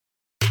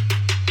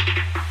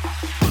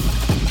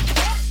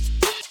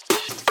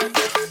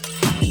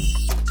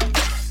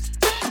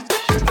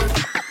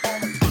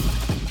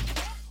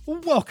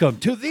Welcome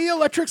to the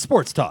Electric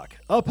Sports Talk,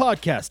 a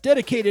podcast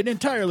dedicated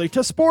entirely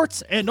to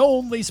sports and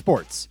only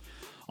sports.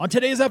 On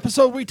today's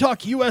episode, we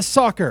talk U.S.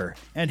 soccer,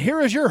 and here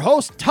is your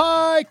host,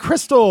 Ty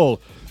Crystal. All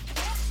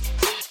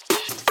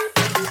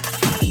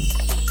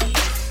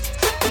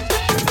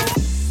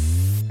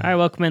right,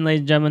 welcome in,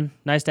 ladies and gentlemen.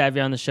 Nice to have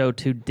you on the show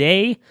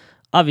today.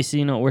 Obviously,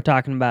 you know what we're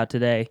talking about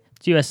today.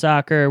 It's U.S.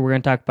 soccer. We're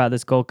going to talk about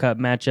this Gold Cup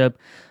matchup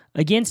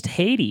against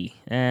Haiti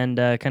and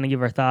kind of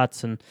give our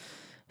thoughts and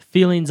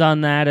feelings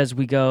on that as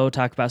we go,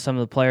 talk about some of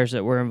the players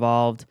that were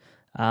involved,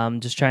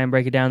 just try and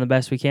break it down the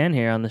best we can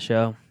here on the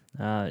show.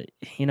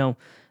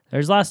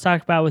 There's lots to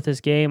talk about with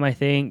this game, I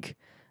think.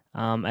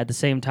 At the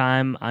same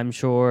time, I'm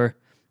sure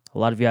a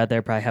lot of you out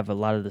there probably have a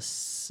lot of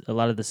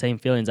the same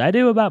feelings I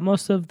do about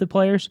most of the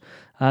players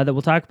that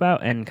we'll talk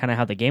about and kind of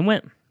how the game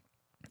went.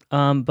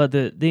 But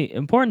the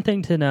important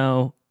thing to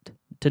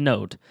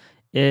note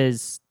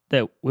is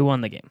that we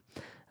won the game.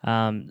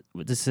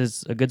 This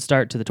is a good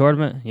start to the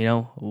tournament. You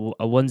know,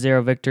 a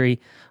 1-0 victory.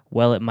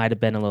 Well, it might have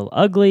been a little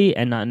ugly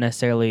and not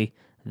necessarily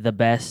the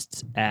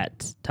best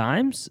at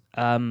times.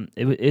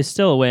 It is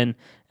still a win,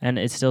 and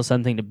it's still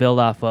something to build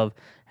off of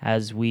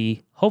as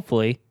we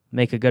hopefully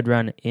make a good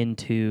run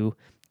into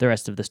the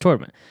rest of this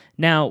tournament.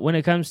 Now, when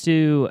it comes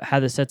to how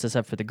this sets us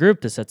up for the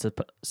group, this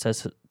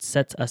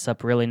sets us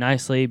up really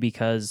nicely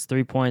because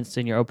 3 points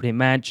in your opening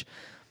match,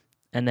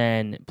 and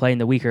then playing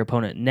the weaker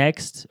opponent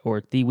next,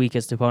 or the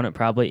weakest opponent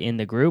probably in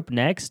the group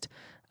next,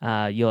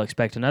 you'll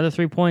expect another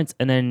 3 points,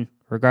 and then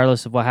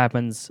regardless of what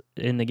happens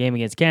in the game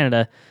against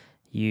Canada,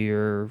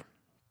 you're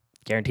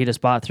guaranteed a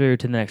spot through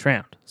to the next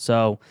round.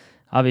 So,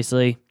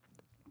 obviously,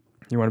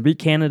 you want to beat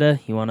Canada,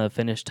 you want to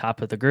finish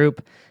top of the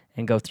group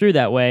and go through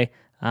that way,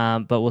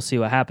 but we'll see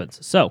what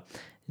happens. So,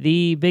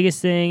 the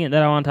biggest thing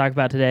that I want to talk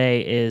about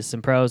today is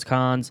some pros,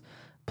 cons,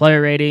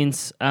 player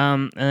ratings,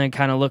 and then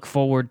kind of look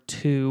forward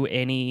to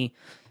any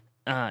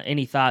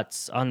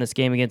thoughts on this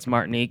game against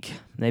Martinique.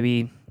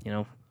 Maybe,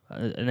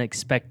 an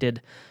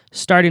expected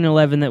starting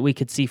 11 that we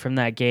could see from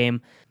that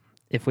game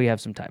if we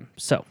have some time.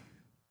 So,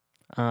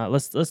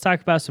 let's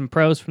talk about some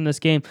pros from this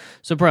game.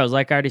 So pros,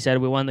 like I already said,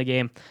 we won the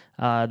game.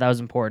 That was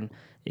important.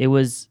 It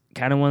was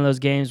kind of one of those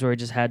games where we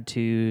just had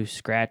to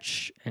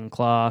scratch and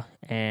claw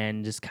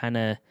and just kind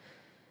of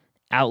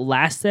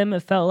outlast them, it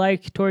felt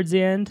like, towards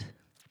the end.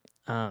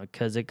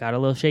 Because it got a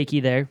little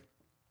shaky there.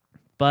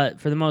 But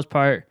for the most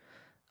part,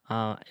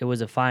 it was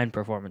a fine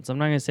performance. I'm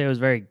not going to say it was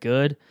very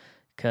good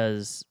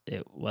because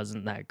it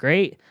wasn't that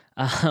great.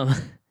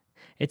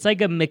 It's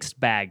like a mixed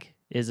bag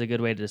is a good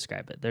way to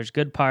describe it. There's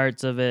good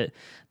parts of it.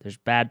 There's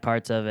bad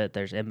parts of it.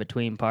 There's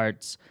in-between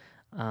parts.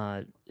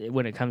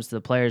 When it comes to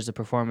the players, the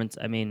performance,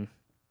 I mean,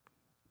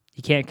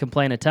 you can't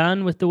complain a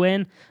ton with the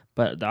win,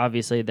 but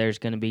obviously there's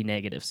going to be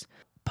negatives.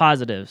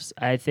 Positives,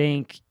 I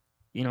think,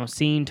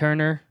 seeing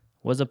Turner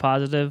was a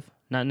positive,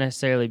 not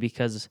necessarily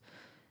because,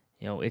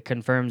 it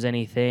confirms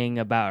anything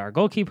about our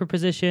goalkeeper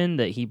position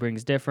that he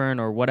brings different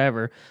or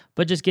whatever,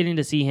 but just getting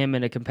to see him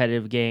in a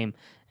competitive game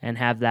and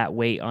have that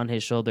weight on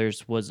his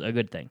shoulders was a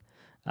good thing.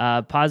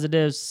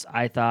 Positives,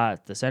 I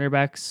thought the center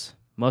backs,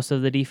 most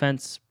of the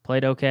defense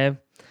played okay.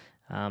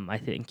 I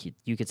think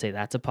you could say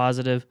that's a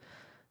positive.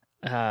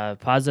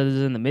 Positives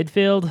in the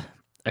midfield,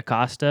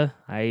 Acosta,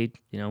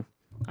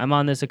 I'm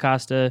on this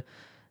Acosta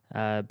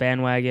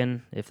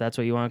bandwagon, if that's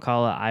what you want to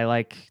call it. I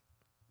like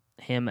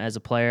him as a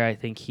player. I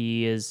think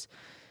he is,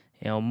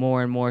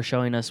 more and more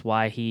showing us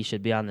why he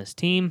should be on this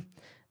team.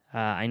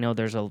 I know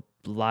there's a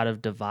lot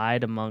of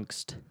divide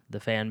amongst the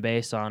fan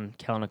base on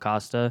Kellyn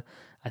Acosta.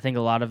 I think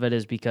a lot of it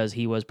is because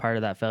he was part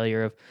of that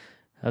failure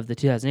of the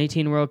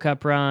 2018 World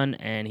Cup run,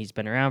 and he's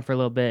been around for a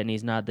little bit, and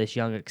he's not this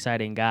young,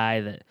 exciting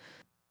guy that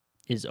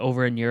is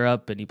over in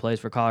Europe, and he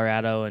plays for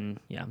Colorado, and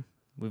yeah,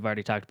 we've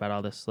already talked about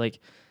all this. Like,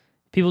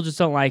 people just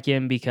don't like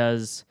him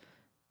because,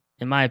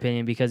 in my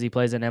opinion, because he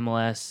plays in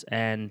MLS,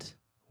 and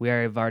we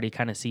have already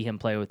kind of see him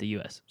play with the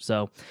U.S.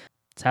 So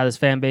that's how this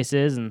fan base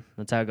is, and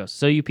that's how it goes.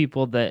 So you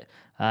people that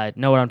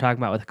know what I'm talking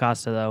about with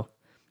Acosta, though,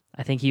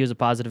 I think he was a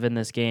positive in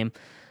this game.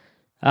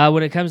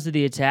 When it comes to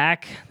the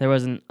attack, there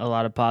wasn't a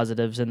lot of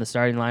positives in the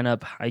starting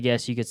lineup, I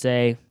guess you could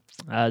say.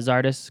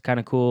 Zardes, kind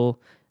of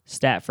cool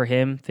stat for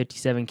him,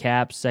 57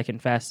 caps,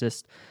 second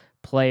fastest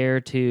player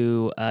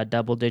to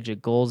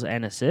double-digit goals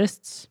and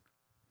assists.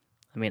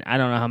 I mean, I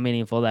don't know how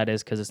meaningful that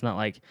is because it's not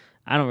like,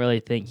 I don't really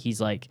think he's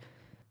like,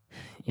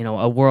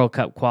 a World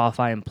Cup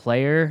qualifying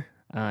player.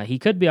 He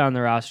could be on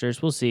the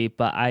rosters, we'll see,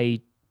 but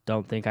I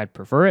don't think I'd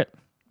prefer it.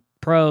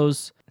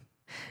 Pros,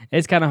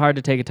 it's kind of hard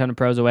to take a ton of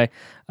pros away.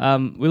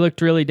 We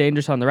looked really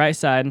dangerous on the right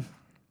side.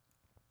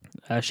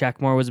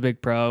 Shaq Moore was a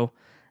big pro.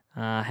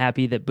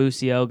 Happy that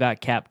Busio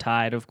got cap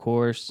tied, of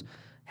course.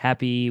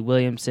 Happy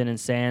Williamson and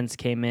Sands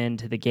came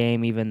into the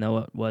game, even though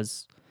it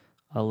was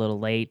a little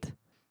late.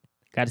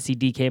 Got to see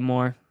DK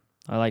more.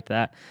 I like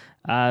that.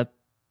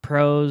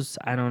 Pros,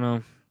 I don't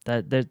know.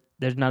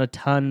 There's not a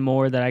ton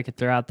more that I could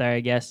throw out there, I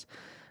guess.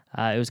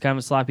 It was kind of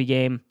a sloppy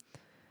game,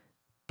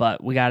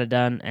 but we got it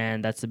done,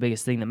 and that's the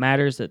biggest thing that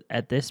matters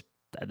at this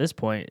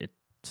point.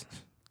 It's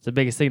the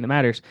biggest thing that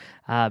matters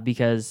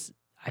because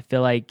I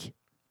feel like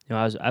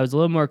I was a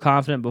little more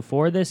confident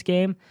before this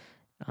game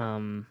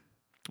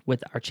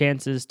with our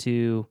chances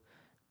to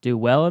do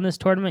well in this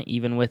tournament,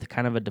 even with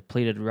kind of a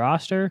depleted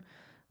roster,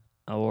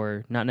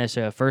 or not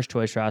necessarily a first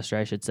choice roster,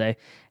 I should say.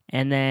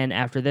 And then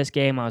after this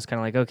game, I was kind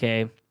of like,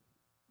 okay,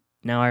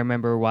 now I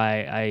remember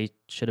why I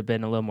should have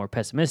been a little more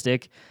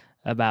pessimistic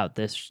about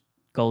this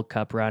Gold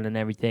Cup run and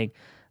everything.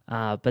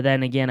 But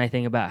then again, I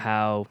think about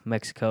how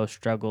Mexico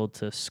struggled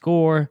to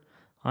score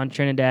on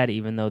Trinidad,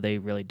 even though they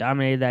really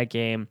dominated that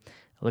game.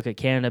 I look at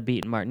Canada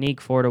beating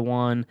Martinique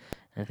 4-1, and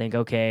I think,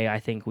 okay, I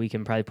think we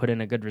can probably put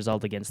in a good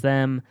result against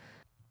them.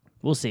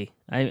 We'll see.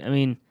 I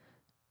mean,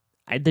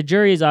 the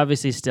jury is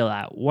obviously still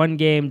out. One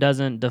game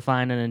doesn't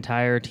define an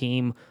entire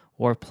team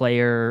or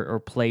player or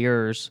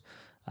players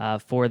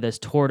for this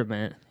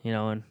tournament,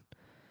 and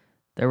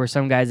there were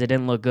some guys that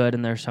didn't look good,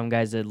 and there were some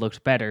guys that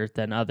looked better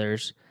than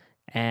others,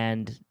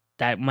 and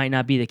that might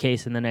not be the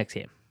case in the next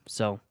game.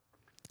 So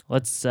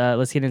let's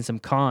get in some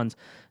cons.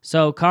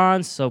 So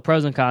pros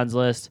and cons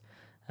list.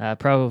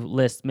 Pro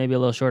list maybe a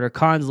little shorter.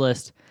 Cons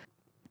list.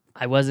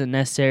 I wasn't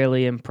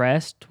necessarily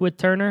impressed with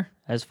Turner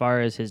as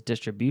far as his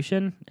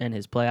distribution and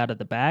his play out of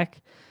the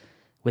back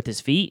with his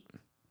feet.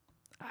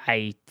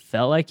 I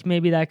felt like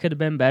maybe that could have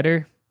been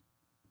better.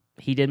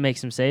 He did make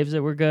some saves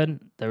that were good.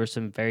 There were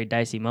some very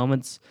dicey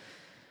moments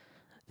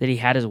that he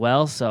had as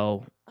well.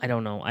 So I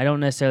don't know. I don't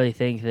necessarily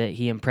think that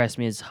he impressed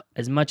me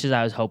as much as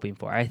I was hoping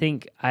for. I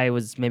think I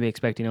was maybe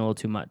expecting a little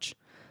too much.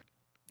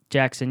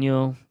 Jackson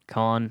Ewell,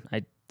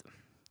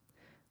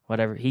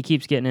 whatever. He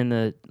keeps getting in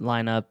the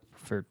lineup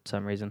for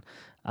some reason.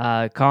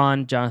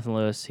 Jonathan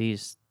Lewis,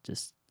 he's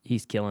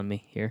killing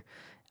me here.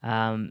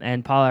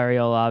 And Paul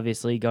Arriola,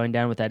 obviously, going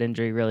down with that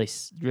injury really,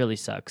 really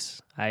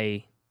sucks.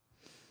 I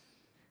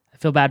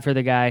feel bad for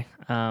the guy.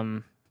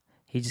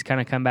 He just kind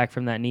of come back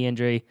from that knee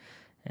injury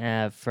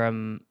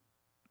from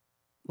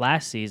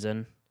last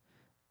season.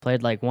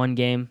 Played like one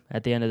game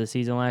at the end of the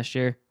season last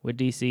year with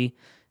DC.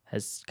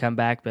 Has come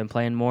back, been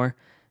playing more.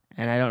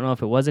 And I don't know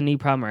if it was a knee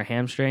problem or a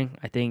hamstring.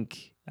 I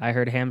think I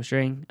heard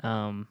hamstring.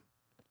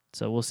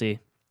 So we'll see.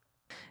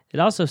 It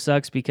also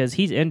sucks because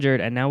he's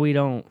injured, and now we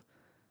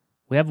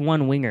have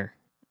one winger.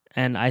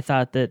 And I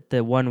thought that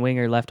the one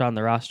winger left on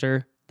the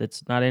roster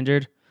that's not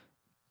injured,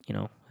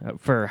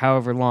 for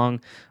however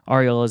long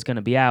Arriola is going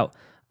to be out,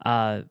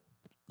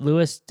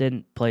 Lewis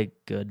didn't play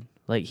good.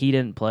 Like, he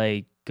didn't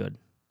play good.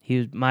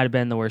 He might have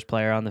been the worst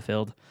player on the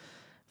field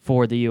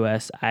for the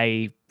U.S.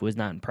 I was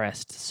not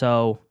impressed.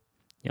 So,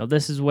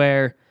 this is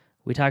where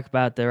we talk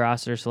about the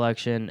roster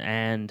selection,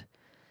 and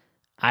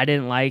I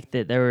didn't like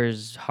that there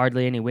was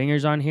hardly any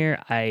wingers on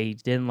here. I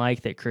didn't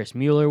like that Chris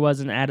Mueller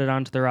wasn't added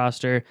onto the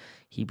roster.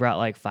 He brought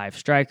like 5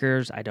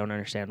 strikers. I don't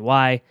understand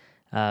why.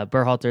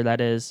 Berhalter,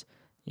 that is.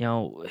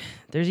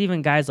 There's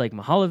even guys like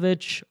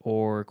Mihalovic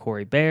or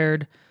Corey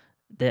Baird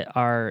that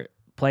are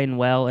playing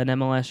well in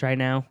MLS right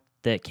now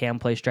that can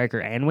play striker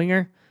and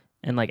winger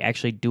and like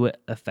actually do it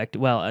effective.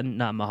 Well,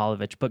 not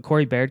Mihalovic, but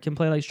Corey Baird can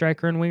play like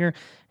striker and winger, and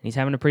he's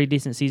having a pretty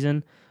decent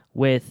season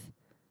with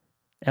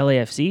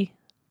LAFC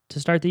to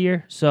start the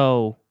year.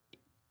 So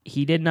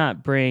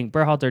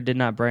Berhalter did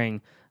not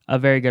bring a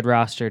very good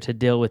roster to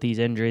deal with these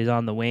injuries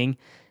on the wing.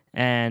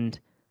 And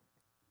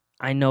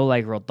I know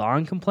like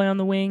Roldan can play on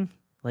the wing.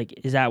 Like,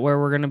 is that where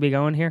we're going to be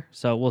going here?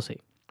 So we'll see.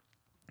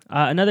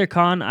 Another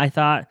con I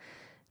thought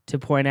to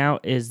point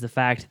out is the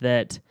fact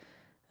that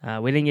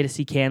we didn't get to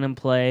see Cannon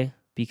play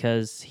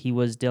because he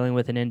was dealing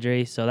with an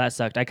injury. So that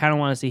sucked. I kind of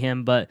want to see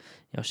him, but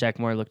Shaq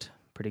Moore looked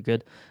pretty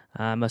good,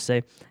 I must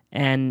say.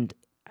 And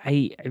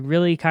I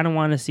really kind of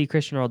want to see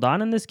Christian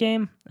Roldan in this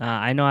game.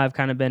 I know I've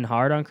kind of been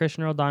hard on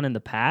Christian Roldan in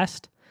the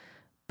past,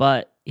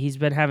 but he's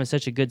been having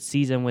such a good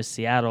season with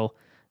Seattle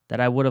that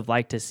I would have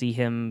liked to see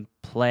him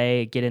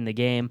play, get in the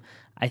game.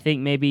 I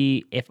think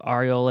maybe if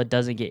Arriola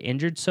doesn't get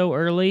injured so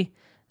early,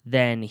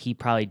 then he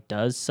probably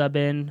does sub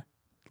in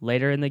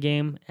later in the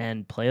game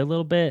and play a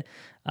little bit.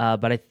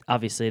 But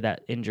obviously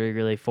that injury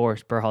really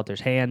forced Berhalter's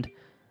hand.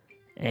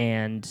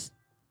 And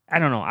I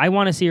don't know. I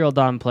want to see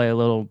Roldan play a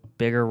little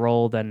bigger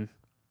role than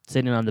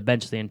sitting on the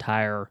bench the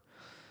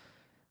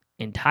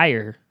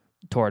entire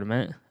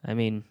tournament. I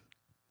mean,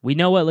 we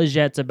know what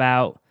Legette's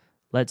about.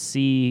 Let's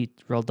see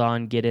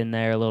Roldan get in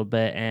there a little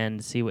bit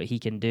and see what he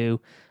can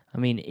do. I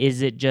mean,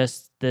 is it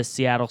just the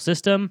Seattle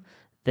system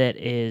that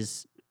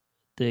is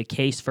the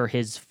case for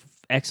his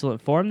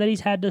excellent form that he's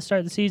had to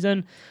start the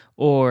season,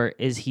 or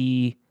is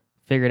he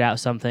figured out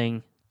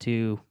something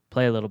to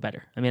play a little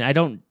better? I mean, I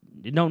don't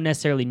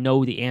necessarily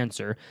know the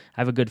answer.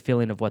 I have a good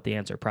feeling of what the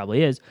answer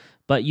probably is,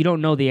 but you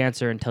don't know the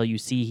answer until you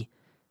see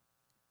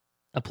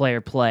a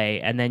player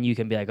play, and then you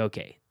can be like,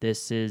 okay,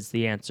 this is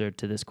the answer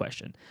to this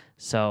question.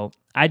 So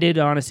I did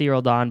want to see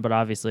Roldan, but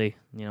obviously,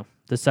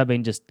 the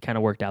subbing just kind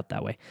of worked out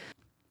that way.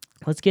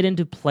 Let's get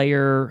into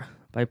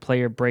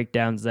player-by-player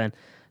breakdowns then.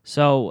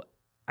 So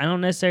I don't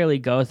necessarily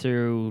go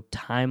through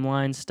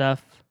timeline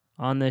stuff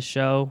on this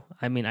show.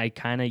 I mean, I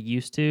kind of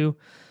used to,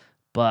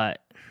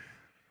 but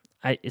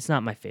it's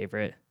not my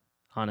favorite,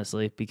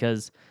 honestly,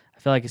 because I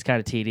feel like it's kind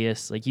of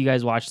tedious. Like, you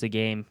guys watch the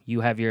game,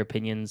 you have your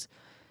opinions.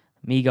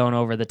 me going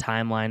over the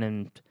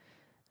timeline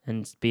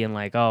and being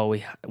like, oh,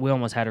 we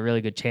almost had a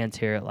really good chance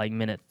here at like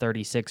minute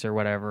 36 or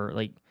whatever.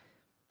 Like,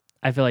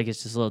 I feel like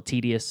it's just a little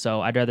tedious,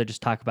 so I'd rather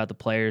just talk about the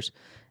players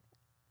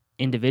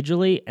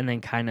individually and then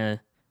kind of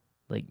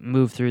like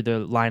move through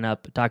the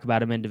lineup, talk about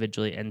them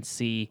individually, and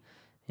see,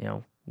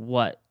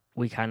 what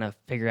we kind of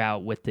figure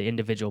out with the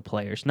individual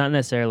players, not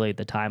necessarily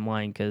the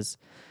timeline, because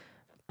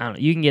I don't know,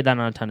 you can get that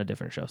on a ton of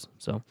different shows.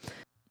 So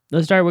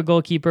let's start with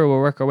goalkeeper. We'll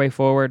work our way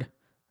forward.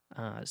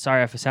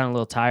 Sorry if I sound a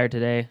little tired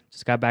today.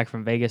 Just got back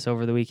from Vegas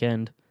over the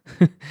weekend.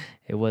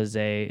 It was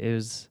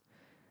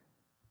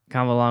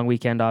kind of a long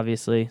weekend,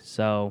 obviously,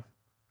 so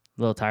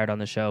a little tired on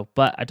the show.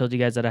 But I told you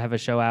guys that I have a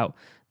show out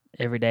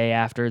every day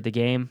after the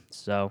game,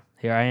 so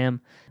here I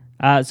am.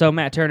 So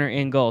Matt Turner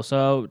in goal.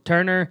 So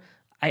Turner,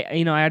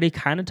 I already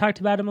kind of talked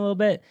about him a little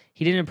bit.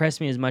 He didn't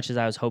impress me as much as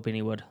I was hoping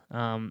he would.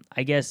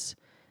 I guess,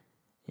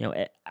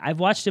 I've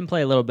watched him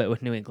play a little bit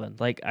with New England.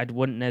 Like, I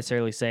wouldn't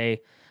necessarily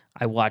say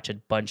I watch a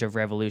bunch of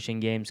Revolution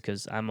games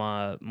because I'm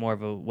more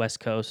of a West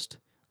Coast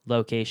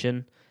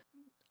location.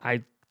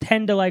 I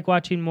tend to like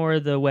watching more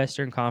of the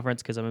Western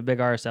Conference because I'm a big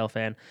RSL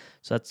fan,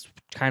 so that's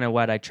kind of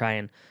what I try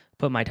and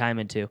put my time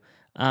into.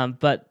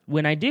 But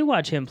when I do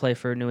watch him play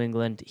for New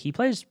England, he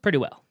plays pretty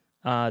well.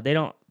 They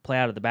don't play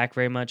out of the back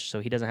very much,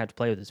 so he doesn't have to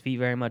play with his feet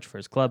very much for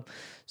his club.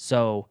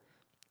 So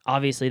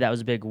obviously that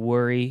was a big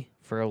worry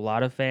for a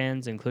lot of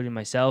fans, including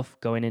myself,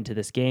 going into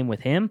this game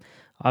with him.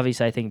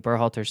 Obviously, I think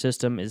Berhalter's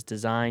system is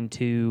designed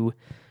to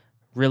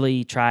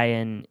really try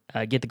and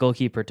get the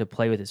goalkeeper to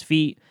play with his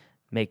feet,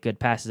 make good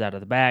passes out of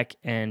the back,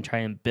 and try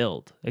and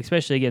build,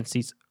 especially against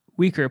these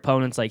weaker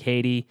opponents like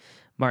Haiti,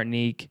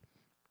 Martinique.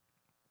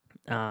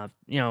 I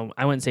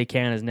wouldn't say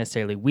Canada is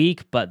necessarily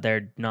weak, but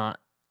they're not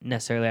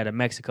necessarily at a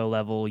Mexico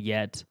level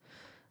yet,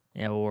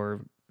 or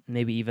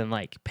maybe even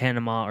like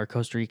Panama or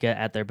Costa Rica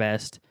at their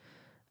best.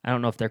 I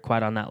don't know if they're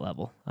quite on that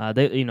level.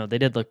 They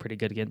did look pretty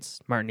good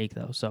against Martinique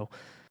though. So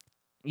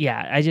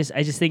yeah, I just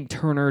think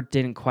Turner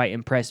didn't quite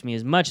impress me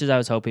as much as I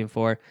was hoping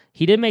for.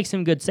 He did make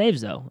some good saves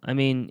though. I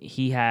mean,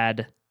 he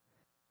had,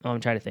 I'm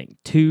trying to think,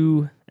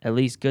 2 at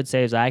least good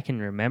saves I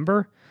can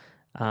remember.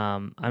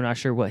 I'm not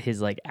sure what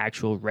his like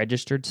actual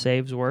registered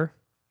saves were.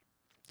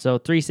 So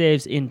 3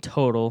 saves in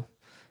total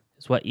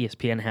is what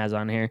ESPN has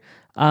on here.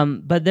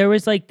 But there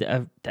was like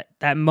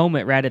that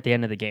moment right at the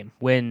end of the game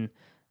when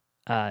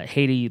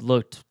Haiti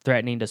looked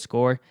threatening to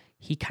score.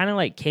 He kind of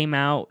like came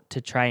out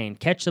to try and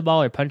catch the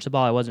ball or punch the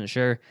ball. I wasn't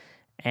sure.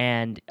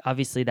 And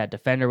obviously that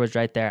defender was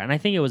right there. And I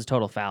think it was a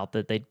total foul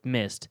that they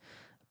missed.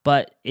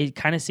 But it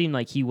kind of seemed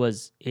like he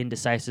was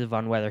indecisive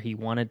on whether he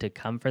wanted to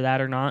come for that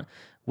or not,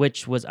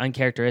 which was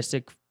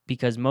uncharacteristic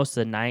because most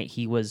of the night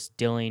he was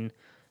dealing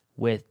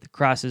with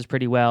crosses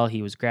pretty well.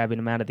 He was grabbing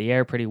them out of the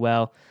air pretty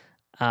well.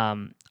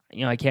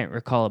 I can't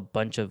recall a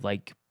bunch of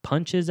like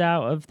punches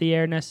out of the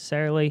air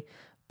necessarily,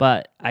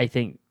 but I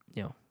think,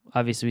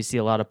 obviously we see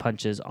a lot of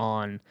punches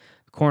on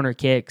corner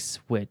kicks,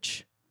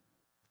 which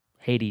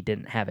Haiti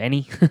didn't have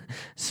any.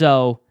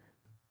 So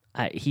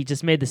he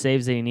just made the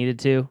saves that he needed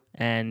to,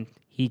 and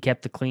he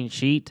kept the clean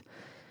sheet.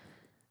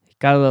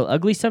 Got a little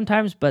ugly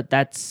sometimes, but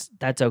that's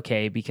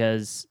okay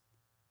because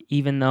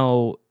even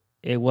though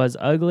it was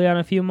ugly on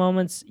a few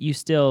moments, you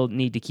still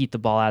need to keep the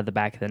ball out of the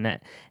back of the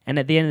net. And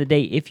at the end of the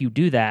day, if you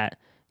do that,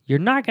 you're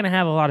not going to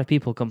have a lot of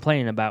people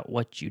complaining about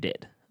what you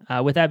did.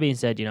 With that being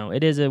said,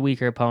 it is a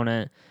weaker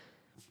opponent.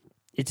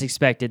 It's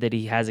expected that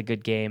he has a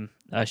good game.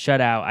 A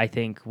shutout, I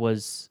think,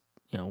 was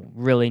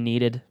really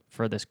needed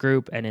for this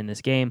group and in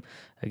this game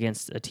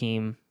against a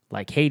team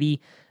like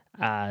Haiti.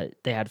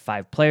 They had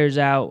 5 players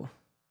out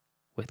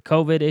with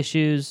COVID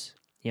issues.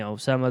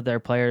 Some of their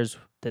players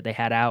that they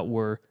had out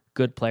were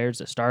good players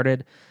that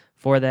started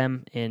for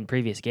them in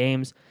previous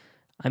games.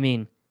 I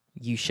mean,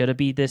 you should have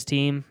beat this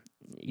team,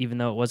 even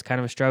though it was kind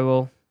of a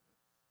struggle.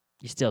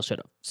 You still should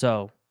have.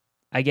 So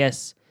I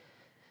guess,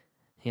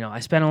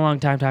 I spent a long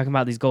time talking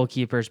about these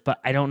goalkeepers,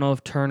 but I don't know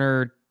if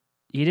Turner,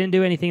 he didn't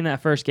do anything in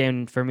that first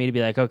game for me to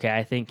be like, okay,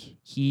 I think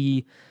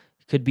he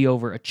could be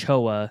over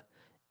Ochoa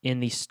in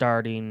the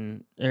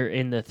starting, or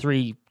in the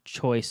 3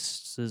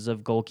 choices of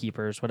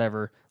goalkeepers,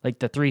 whatever, like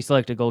the 3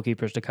 selected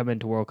goalkeepers to come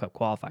into World Cup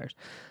qualifiers.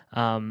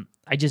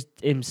 I just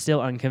am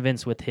still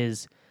unconvinced with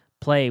his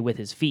play with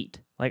his feet.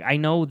 Like, I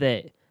know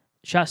that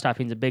shot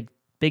stopping is a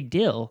big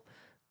deal,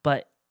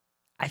 but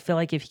I feel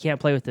like if you can't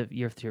play with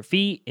your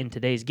feet in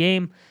today's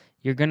game,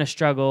 you're going to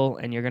struggle,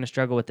 and you're going to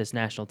struggle with this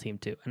national team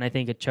too. And I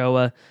think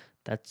Ochoa,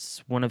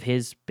 that's one of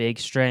his big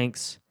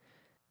strengths,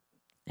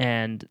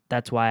 and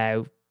that's why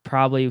I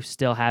probably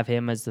still have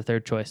him as the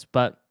 3rd choice.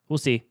 But we'll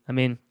see. I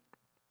mean,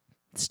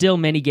 still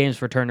many games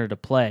for Turner to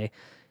play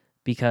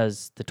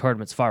because the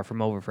tournament's far from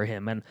over for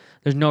him. And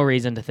there's no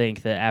reason to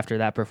think that after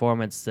that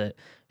performance that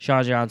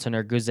Sean Johnson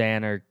or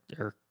Guzan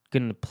are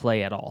going to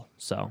play at all.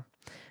 So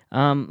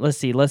let's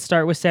see. Let's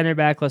start with center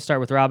back. Let's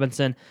start with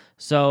Robinson.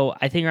 So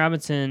I think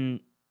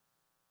Robinson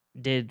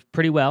did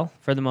pretty well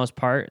for the most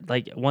part.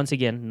 Like, once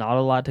again, not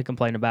a lot to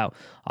complain about.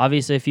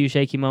 Obviously, a few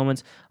shaky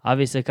moments.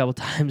 Obviously, a couple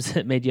times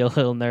that made you a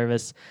little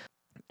nervous.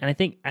 And I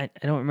think, I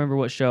don't remember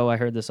what show I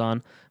heard this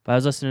on, but I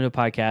was listening to a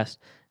podcast,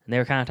 and they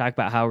were kind of talking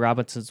about how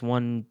Robinson's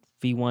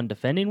 1v1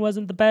 defending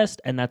wasn't the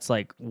best, and that's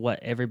like what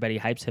everybody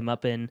hypes him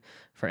up in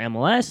for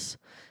MLS.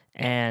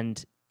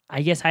 And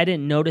I guess I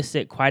didn't notice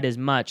it quite as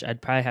much.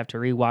 I'd probably have to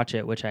rewatch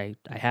it, which I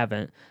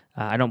haven't.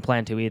 I don't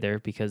plan to either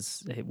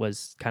because it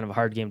was kind of a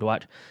hard game to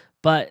watch.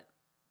 But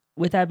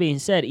with that being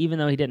said, even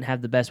though he didn't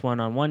have the best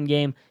one-on-one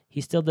game,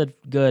 he still did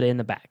good in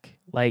the back.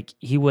 Like,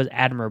 he was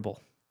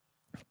admirable.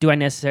 Do I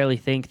necessarily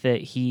think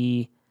that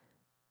he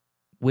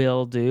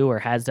will do or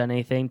has done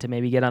anything to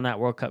maybe get on that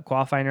World Cup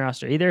qualifying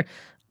roster either?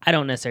 I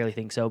don't necessarily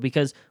think so,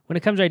 because when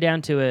it comes right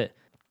down to it,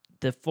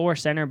 the 4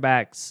 center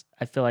backs,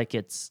 I feel like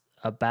it's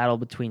a battle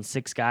between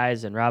 6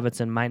 guys, and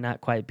Robinson might not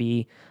quite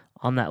be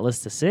on that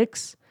list of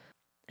 6.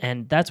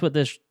 And that's what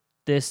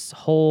this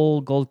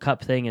whole Gold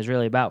Cup thing is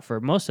really about for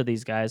most of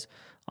these guys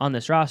on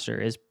this roster,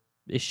 is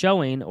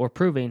showing or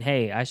proving,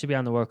 hey, I should be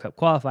on the World Cup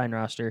qualifying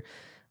roster.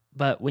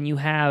 But when you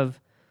have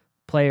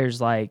players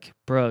like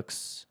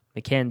Brooks,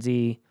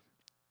 McKenzie,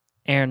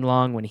 Aaron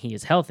Long when he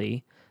is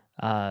healthy,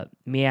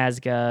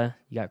 Miazga,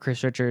 you got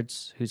Chris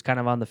Richards, who's kind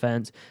of on the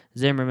fence,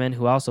 Zimmerman,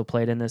 who also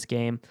played in this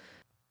game.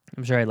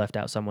 I'm sure I left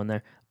out someone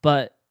there.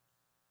 But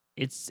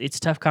it's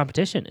tough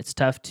competition. It's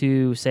tough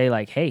to say,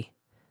 like, hey,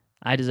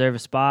 I deserve a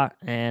spot,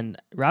 and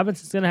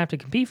Robinson's going to have to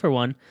compete for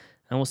one,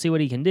 and we'll see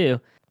what he can do.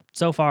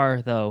 So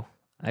far, though,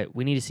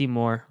 we need to see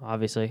more,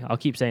 obviously. I'll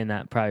keep saying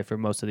that probably for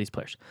most of these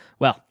players.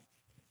 Well,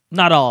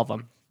 not all of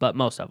them, but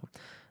most of them.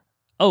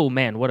 Oh,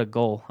 man, what a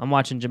goal. I'm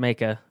watching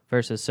Jamaica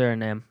versus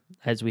Suriname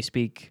as we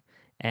speak,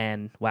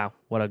 and wow,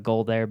 what a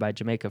goal there by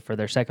Jamaica for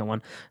their second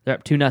one. They're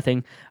up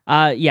 2-0.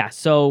 Yeah,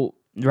 so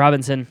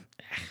Robinson,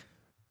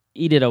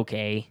 he did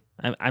okay.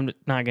 I'm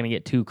not going to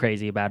get too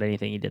crazy about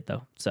anything he did,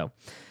 though. So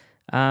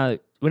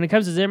when it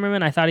comes to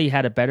Zimmerman, I thought he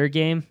had a better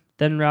game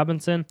than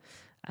Robinson,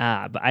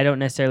 but I don't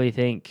necessarily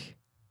think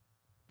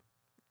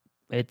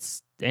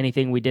it's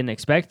anything we didn't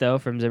expect, though,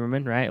 from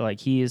Zimmerman, right? Like,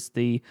 he is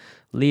the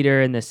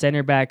leader in the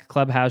center back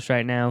clubhouse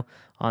right now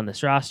on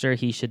this roster.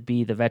 He should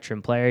be the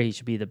veteran player. He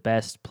should be the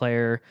best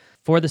player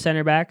for the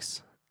center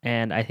backs,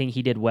 and I think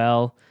he did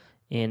well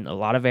in a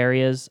lot of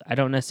areas. I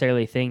don't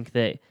necessarily think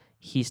that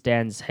he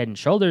stands head and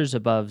shoulders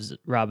above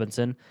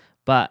Robinson,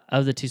 but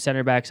of the 2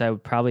 center backs, I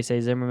would probably say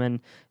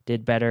Zimmerman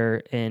did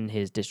better in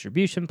his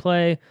distribution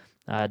play,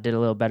 did a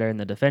little better in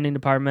the defending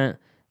department.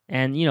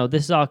 And,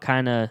 this is all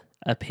kind of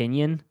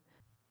opinion.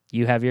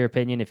 You have your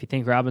opinion. If you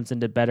think Robinson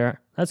did better,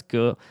 that's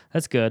good.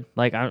 That's good.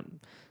 Like, I'm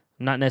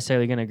not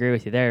necessarily going to agree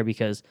with you there,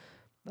 because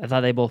I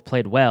thought they both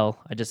played well.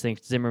 I just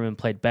think Zimmerman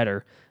played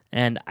better.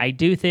 And I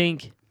do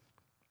think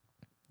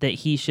that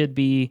he should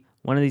be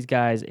one of these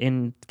guys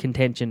in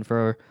contention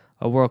for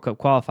a World Cup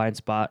qualifying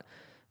spot,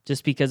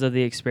 just because of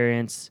the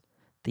experience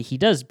that he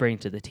does bring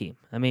to the team.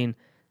 I mean,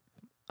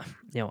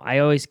 I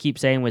always keep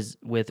saying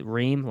with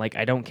Ream, like,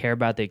 I don't care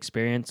about the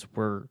experience.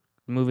 We're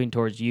moving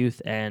towards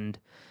youth, and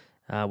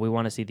we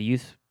want to see the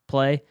youth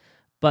play.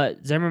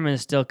 But Zimmerman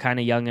is still kind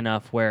of young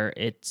enough where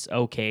it's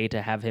okay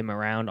to have him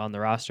around on the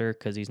roster,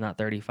 because he's not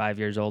 35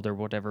 years old or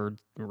whatever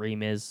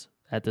Ream is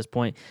at this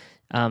point.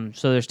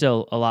 So there's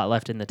still a lot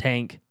left in the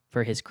tank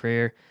for his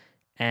career.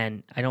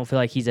 And I don't feel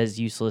like he's as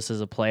useless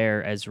as a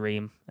player as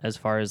Ream, as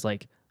far as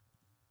like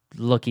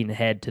looking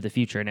ahead to the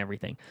future and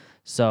everything.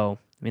 So,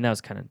 I mean,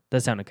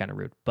 that sounded kind of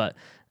rude, but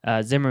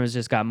Zimmerman's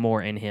just got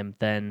more in him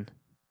than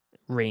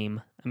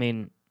Ream. I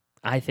mean,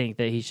 I think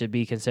that he should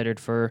be considered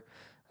for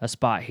a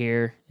spot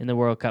here in the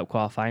World Cup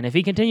qualifying. If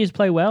he continues to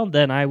play well,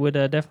 then I would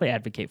definitely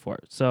advocate for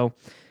it. So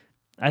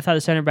I thought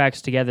the center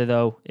backs together,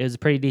 though, it was a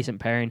pretty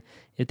decent pairing.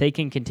 If they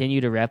can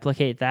continue to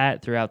replicate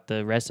that throughout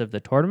the rest of the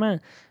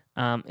tournament,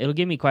 it'll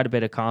give me quite a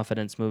bit of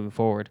confidence moving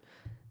forward.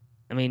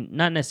 I mean,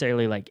 not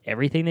necessarily like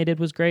everything they did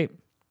was great,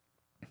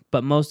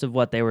 but most of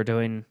what they were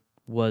doing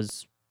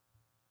was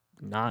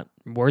not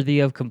worthy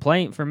of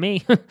complaint for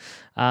me,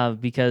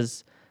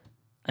 because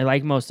I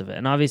like most of it.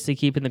 And obviously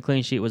keeping the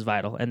clean sheet was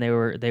vital, and they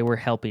were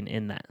helping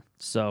in that.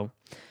 So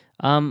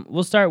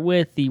we'll start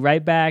with the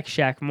right back,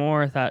 Shaq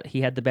Moore. I thought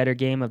he had the better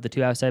game of the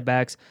 2 outside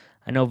backs.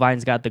 I know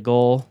Vines got the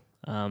goal,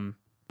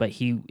 but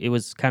it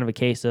was kind of a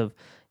case of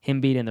him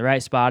being in the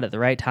right spot at the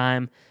right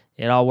time.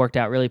 It all worked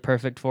out really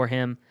perfect for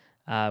him,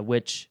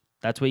 which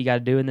that's what you got to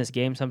do in this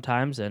game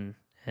sometimes, and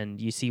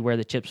you see where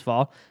the chips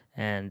fall,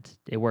 and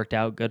it worked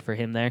out good for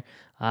him there.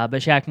 But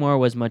Shaq Moore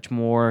was much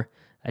more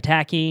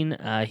attacking.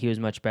 He was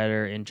much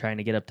better in trying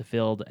to get up the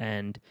field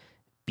and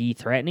be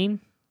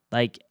threatening.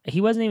 Like,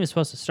 he wasn't even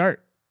supposed to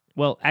start.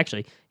 Well,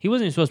 actually, he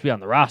wasn't even supposed to be on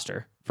the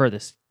roster for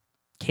this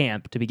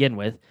camp to begin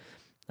with.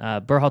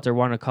 Berhalter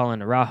wanted to call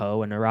in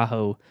Araujo, and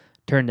Araujo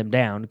turned him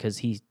down because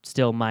he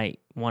still might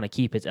want to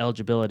keep his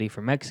eligibility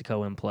for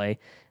Mexico in play,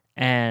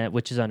 and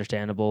which is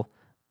understandable,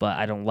 but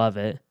I don't love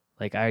it.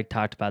 Like, I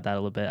talked about that a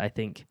little bit. I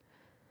think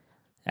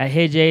at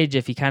his age,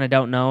 if you kind of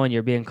don't know and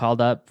you're being called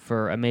up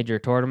for a major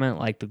tournament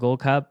like the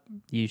Gold Cup,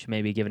 you should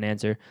maybe give an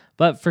answer.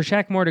 But for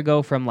Shaq Moore to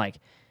go from like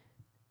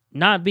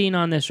not being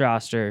on this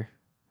roster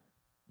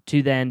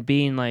to then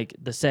being like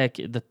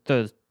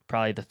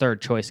probably the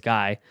third choice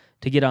guy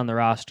to get on the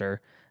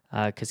roster,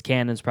 because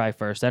Cannon's probably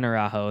first, then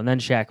Araujo, and then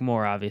Shaq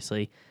Moore,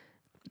 obviously.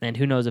 And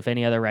who knows if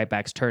any other right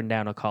backs turned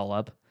down a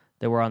call-up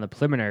that were on the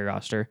preliminary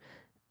roster.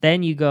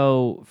 Then you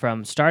go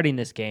from starting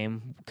this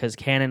game, because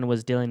Cannon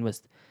was dealing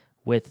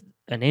with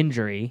an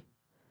injury,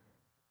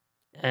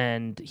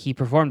 and he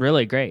performed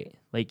really great.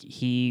 Like,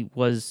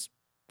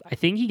 I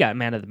think he got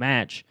man of the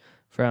match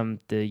from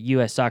the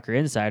U.S. Soccer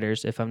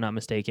Insiders, if I'm not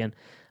mistaken.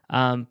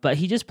 But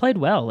he just played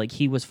well. Like,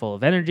 he was full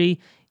of energy.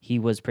 He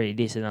was pretty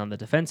decent on the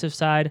defensive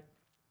side.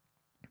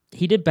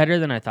 He did better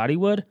than I thought he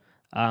would.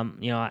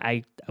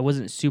 I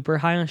wasn't super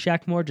high on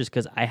Shaq Moore just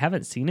because I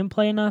haven't seen him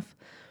play enough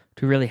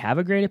to really have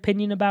a great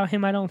opinion about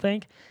him, I don't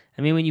think.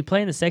 I mean, when you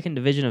play in the second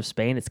division of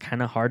Spain, it's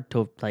kind of hard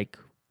to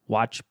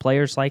watch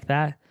players like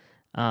that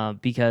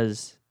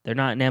because they're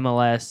not in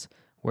MLS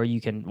where you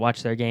can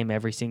watch their game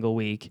every single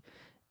week,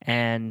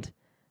 and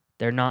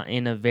they're not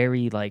in a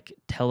very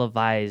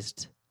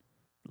televised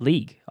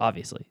league,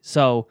 obviously.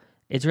 So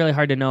it's really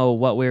hard to know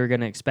what we were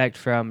going to expect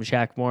from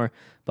Shaq Moore.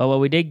 But what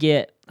we did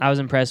get, I was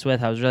impressed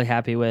with. I was really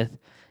happy with.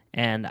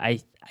 And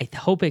I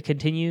hope it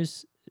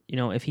continues.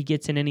 If he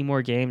gets in any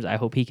more games, I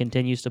hope he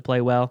continues to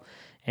play well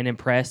and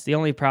impress. The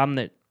only problem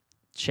that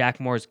Shaq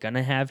Moore is going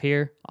to have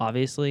here,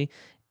 obviously,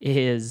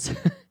 is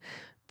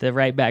the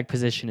right back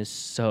position is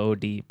so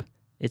deep.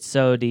 It's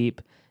so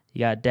deep. You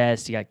got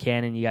Dest, you got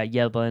Cannon, you got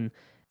Yedlin.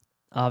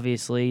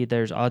 Obviously,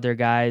 there's other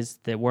guys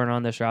that weren't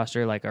on this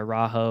roster like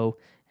Araujo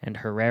and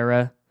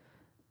Herrera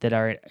that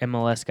are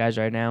MLS guys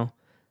right now.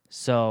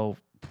 So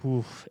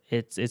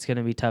it's going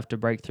to be tough to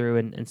break through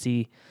and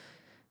see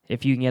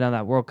if you can get on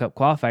that World Cup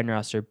qualifying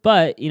roster.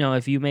 But,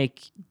 if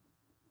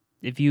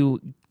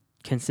you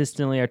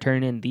consistently are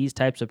turning in these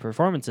types of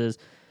performances,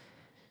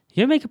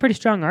 you make a pretty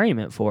strong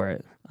argument for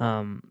it.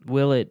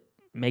 Will it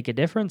make a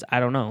difference? I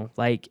don't know.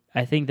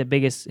 I think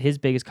his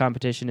biggest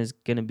competition is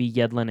going to be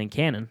Yedlin and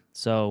Cannon.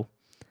 So,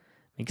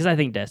 because I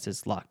think Dest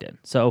is locked in.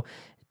 So,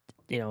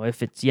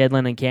 if it's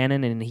Yedlin and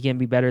Cannon and he can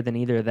be better than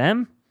either of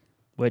them,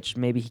 which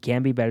maybe he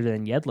can be better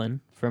than Yedlin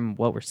from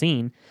what we're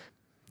seeing,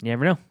 you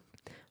never know.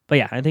 But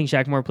yeah, I think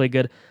Shaq Moore played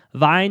good.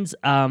 Vines,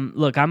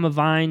 look, I'm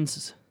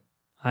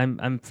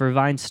for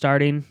Vines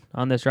starting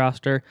on this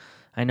roster.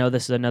 I know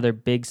this is another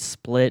big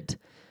split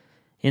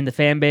in the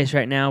fan base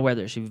right now,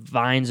 whether it's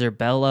Vines or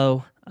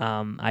Bello.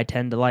 I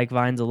tend to like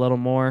Vines a little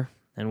more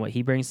and what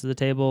he brings to the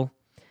table.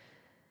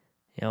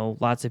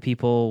 Lots of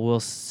people will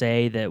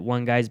say that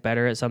one guy's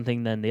better at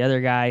something than the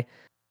other guy.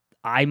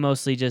 I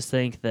mostly just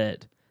think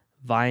that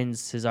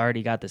Vines has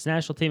already got this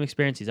national team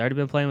experience. He's already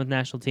been playing with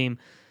national team.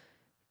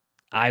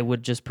 I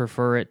would just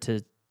prefer it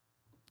to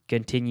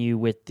continue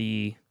with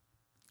the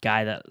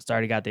guy that's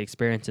already got the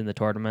experience in the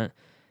tournament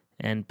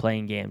and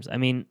playing games. I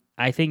mean,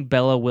 I think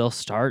Bello will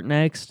start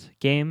next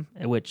game,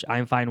 which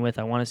I'm fine with.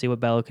 I want to see what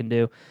Bello can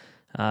do.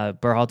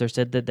 Berhalter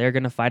said that they're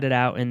going to fight it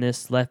out in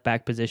this left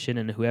back position,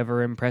 and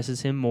whoever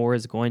impresses him more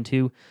is going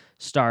to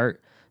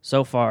start.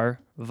 So far,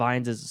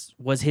 Vines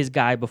was his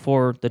guy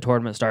before the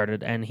tournament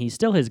started, and he's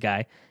still his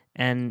guy,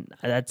 and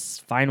that's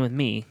fine with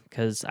me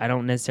because I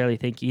don't necessarily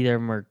think either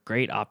of them are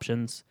great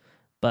options,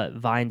 but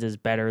Vines is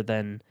better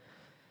than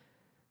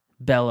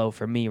Bello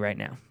for me right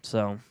now.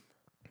 So,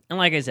 and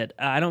like I said,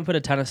 I don't put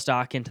a ton of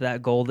stock into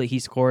that goal that he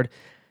scored.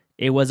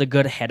 It was a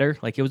good header,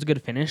 it was a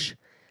good finish.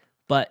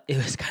 But it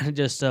was kind of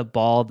just a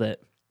ball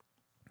that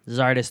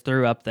Zardes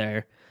threw up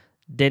there,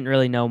 didn't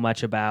really know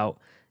much about,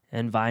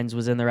 and Vines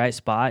was in the right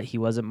spot. He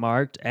wasn't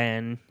marked,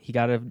 and he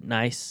got a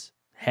nice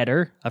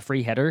header, a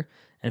free header,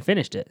 and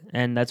finished it.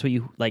 And that's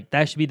what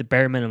that should be the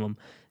bare minimum.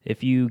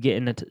 If you get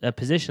in a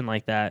position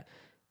like that,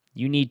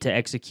 you need to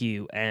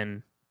execute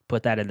and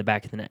put that in the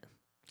back of the net.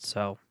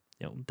 So,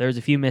 there's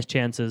a few missed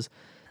chances.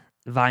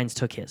 Vines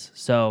took his.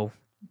 So,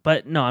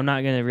 but no, I'm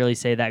not going to really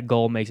say that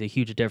goal makes a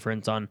huge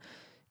difference on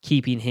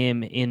keeping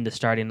him in the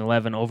starting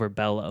 11 over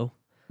Bello.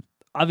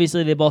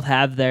 Obviously, they both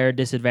have their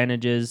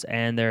disadvantages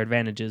and their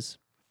advantages.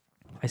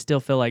 I still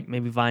feel like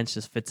maybe Vines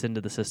just fits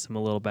into the system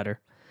a little better.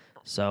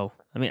 So,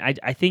 I mean,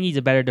 I think he's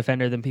a better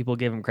defender than people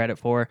give him credit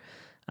for.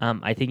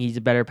 I think he's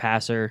a better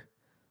passer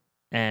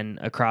and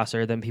a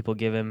crosser than people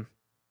give him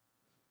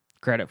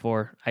credit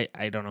for.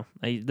 I don't know.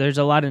 There's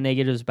a lot of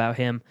negatives about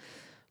him,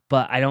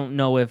 but I don't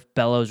know if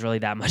Bello's really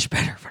that much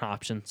better of an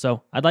option.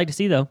 So I'd like to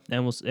see, though,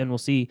 and we'll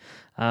see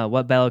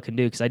what Bello can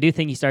do, because I do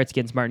think he starts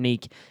against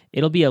Martinique.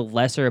 It'll be a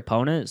lesser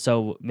opponent,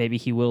 so maybe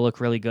he will look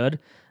really good,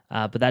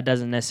 but that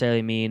doesn't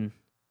necessarily mean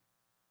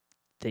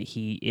that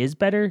he is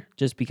better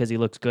just because he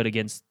looks good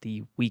against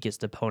the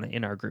weakest opponent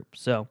in our group.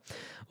 So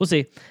we'll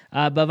see.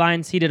 But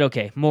Vines, he did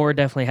okay. Moore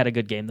definitely had a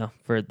good game, though,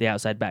 for the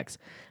outside backs.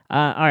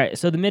 All right,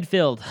 so the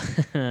midfield.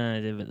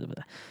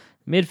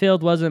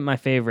 Midfield wasn't my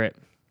favorite.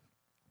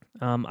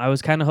 I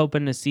was kind of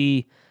hoping to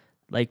see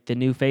the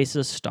new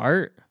faces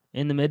start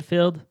in the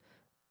midfield.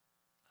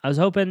 I was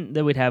hoping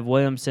that we'd have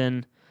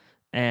Williamson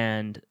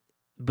and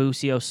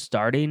Busio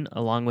starting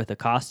along with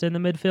Acosta in the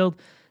midfield.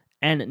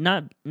 And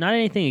not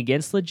anything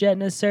against Lletget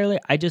necessarily.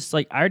 I just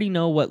I already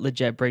know what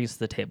Lletget brings to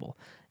the table.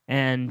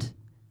 And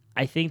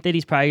I think that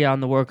he's probably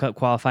on the World Cup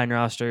qualifying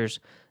rosters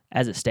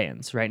as it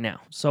stands right now.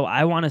 So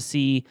I want to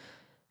see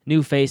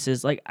new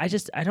faces. Like, I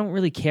don't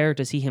really care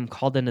to see him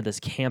called into this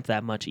camp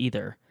that much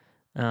either.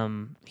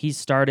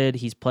 He's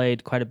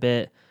played quite a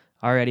bit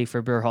already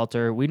for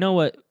Berhalter. We know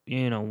what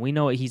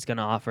he's going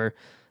to offer.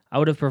 I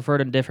would have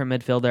preferred a different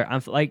midfielder.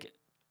 I'm like,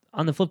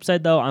 on the flip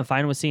side though, I'm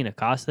fine with seeing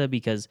Acosta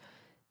because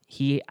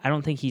I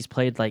don't think he's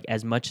played like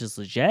as much as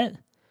Lletget.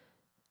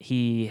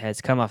 He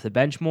has come off the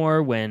bench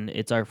more when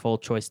it's our full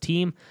choice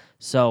team.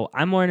 So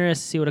I'm more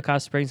interested to see what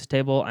Acosta brings to the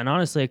table. And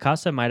honestly,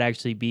 Acosta might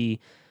actually be,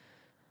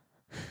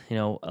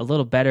 a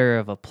little better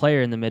of a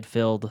player in the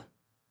midfield,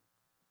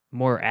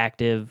 more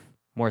active,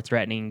 more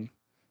threatening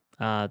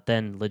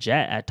than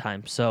Lletget at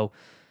times. So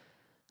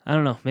I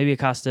don't know. Maybe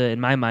Acosta,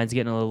 in my mind, is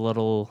getting a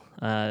little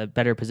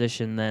better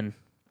position than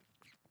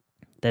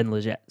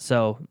Lletget.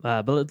 So,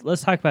 but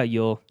let's talk about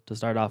Yule to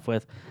start off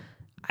with.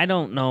 I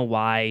don't know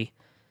why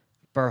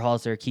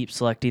Berhalter keeps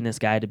selecting this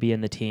guy to be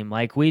in the team.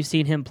 Like, we've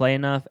seen him play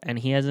enough, and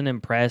he hasn't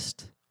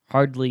impressed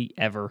hardly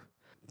ever.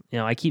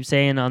 I keep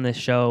saying on this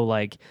show,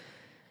 like,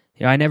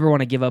 I never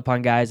want to give up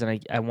on guys,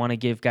 and I want to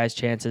give guys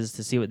chances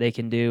to see what they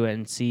can do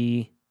and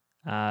see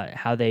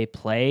how they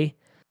play.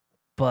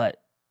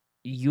 But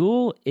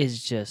Yule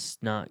is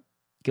just not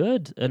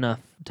good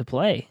enough to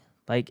play.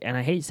 Like, and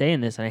I hate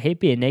saying this, and I hate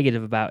being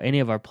negative about any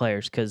of our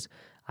players because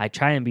I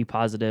try and be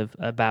positive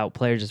about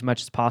players as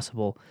much as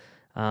possible.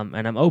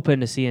 And I'm open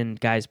to seeing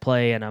guys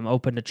play, and I'm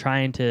open to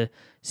trying to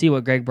see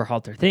what Greg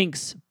Berhalter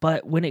thinks.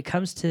 But when it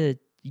comes to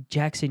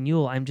Jackson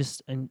Yueill,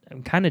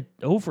 I'm kind of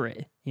over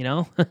it,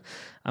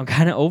 I'm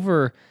kind of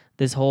over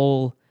this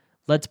whole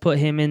let's put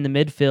him in the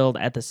midfield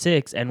at the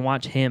 6 and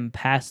watch him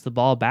pass the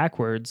ball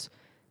backwards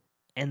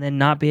and then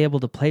not be able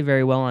to play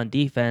very well on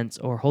defense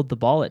or hold the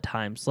ball at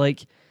times.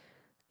 Like,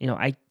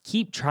 I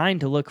keep trying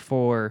to look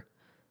for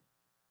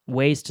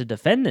ways to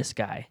defend this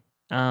guy.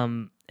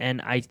 And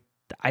I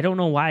don't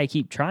know why I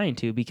keep trying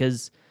to,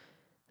 because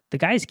the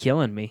guy's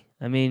killing me.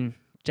 I mean,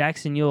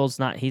 Jackson Yueill's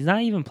he's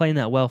not even playing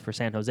that well for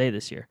San Jose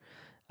this year.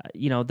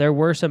 There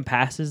were some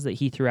passes that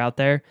he threw out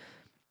there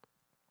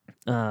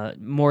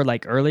more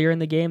like earlier in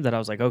the game that I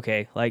was like,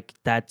 okay, like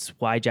that's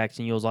why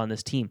Jackson Yueill's on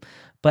this team.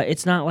 But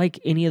it's not like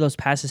any of those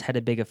passes had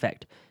a big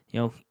effect.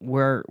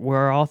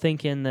 We're all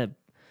thinking that,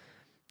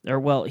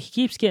 he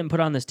keeps getting put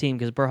on this team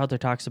because Berhalter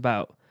talks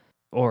about,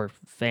 or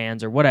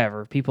fans or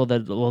whatever, people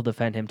that will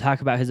defend him,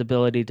 talk about his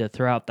ability to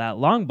throw out that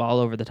long ball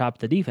over the top of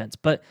the defense.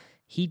 But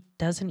he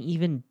doesn't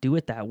even do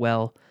it that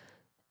well.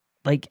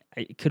 Like,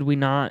 could we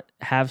not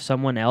have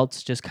someone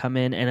else just come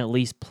in and at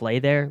least play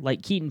there?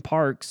 Like Keaton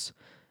Parks,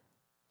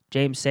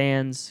 James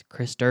Sands,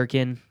 Chris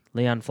Durkin,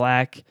 Leon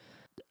Flack,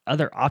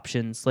 other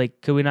options.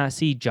 Like, could we not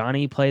see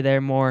Johnny play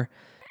there more?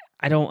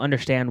 I don't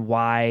understand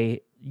why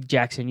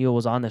Jackson Yueill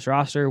was on this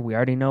roster. We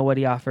already know what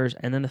he offers.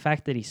 And then the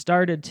fact that he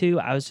started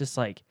too, I was just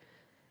like,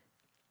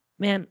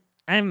 man,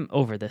 I'm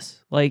over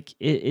this. Like,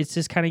 it's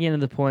just kind of getting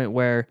to the point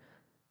where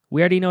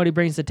we already know what he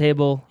brings to the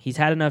table. He's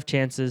had enough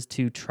chances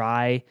to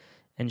try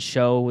and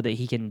show that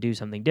he can do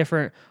something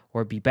different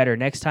or be better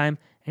next time,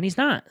 and he's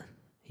not.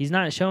 He's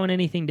not showing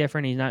anything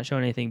different. He's not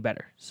showing anything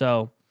better.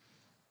 So,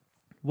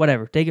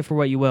 whatever. Take it for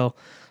what you will.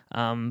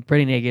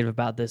 Pretty negative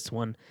about this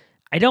one.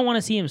 I don't want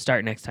to see him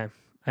start next time.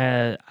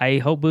 I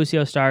hope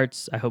Busio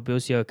starts. I hope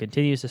Busio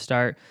continues to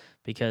start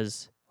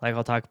because, like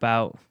I'll talk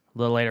about a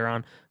little later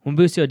on, when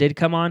Busio did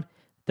come on,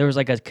 there was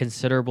like a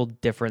considerable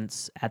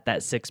difference at that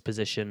 6th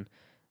position,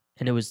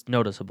 and it was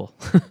noticeable.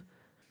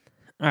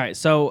 All right,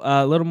 so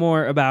a little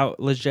more about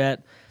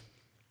Lletget.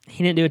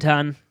 He didn't do a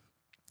ton.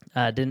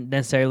 Didn't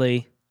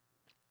necessarily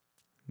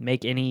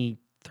make any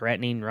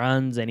threatening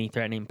runs, any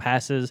threatening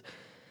passes.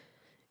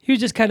 He was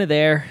just kind of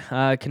there,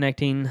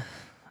 connecting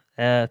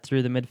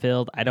through the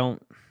midfield. I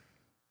don't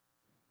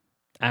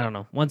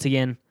know. Once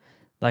again,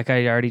 like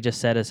I already just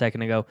said a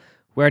second ago,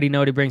 we already know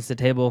what he brings to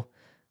the table.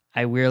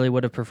 I really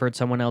would have preferred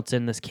someone else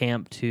in this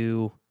camp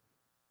to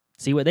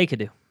see what they could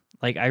do.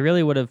 Like, I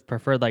really would have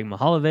preferred like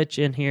Mihalovic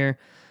in here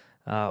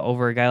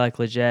over a guy like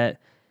Lletget.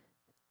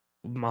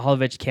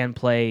 Mihalovic can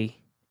play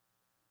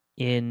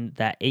in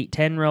that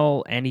 8-10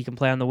 role, and he can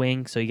play on the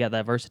wing, so you got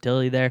that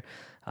versatility there.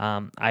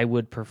 I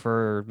would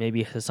prefer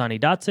maybe Hassani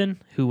Dotson,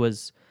 who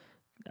was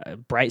a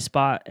bright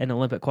spot in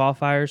Olympic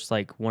qualifiers,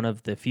 like one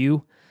of the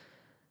few.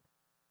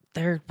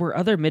 There were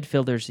other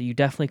midfielders that you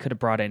definitely could have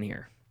brought in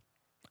here.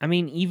 I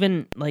mean,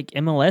 even like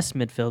MLS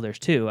midfielders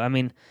too. I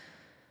mean,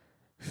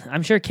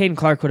 I'm sure Caden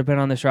Clark would have been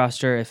on this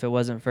roster if it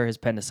wasn't for his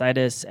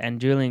appendicitis,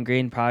 and Julian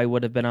Green probably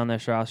would have been on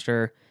this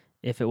roster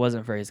if it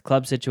wasn't for his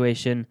club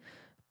situation.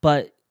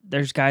 But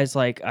there's guys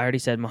like, I already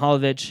said,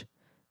 Mihalovic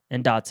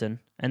and Dotson.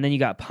 And then you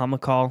got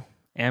Pamakal,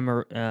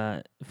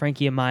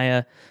 Frankie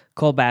Amaya,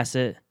 Cole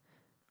Bassett,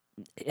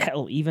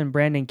 hell, even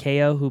Brandon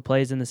Kao, who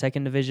plays in the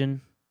 2nd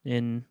division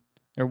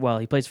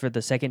he plays for the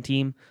 2nd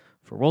team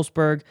for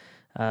Wolfsburg.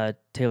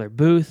 Taylor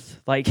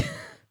Booth, like,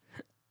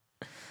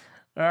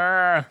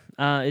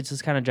 it's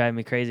just kind of driving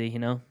me crazy,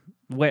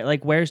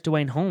 where's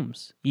Dwayne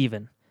Holmes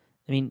even?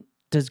 I mean,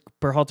 does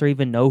Berhalter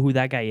even know who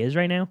that guy is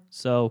right now?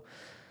 So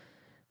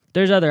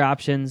there's other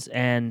options,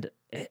 and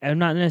I'm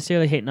not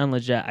necessarily hating on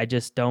Lletget. I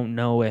just don't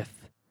know if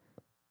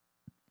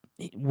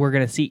we're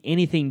going to see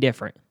anything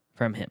different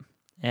from him.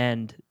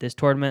 And this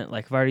tournament,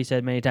 like I've already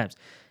said many times,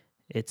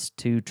 it's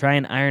to try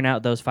and iron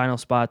out those final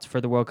spots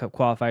for the World Cup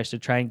qualifiers to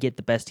try and get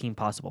the best team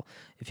possible.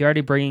 If you're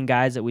already bringing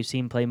guys that we've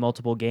seen play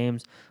multiple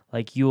games,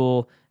 like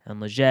Yule and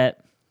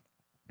Leggett,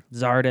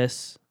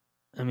 Zardes,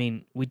 I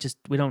mean, we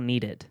don't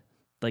need it.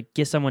 Like,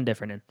 get someone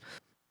different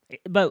in.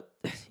 But,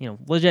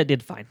 Leggett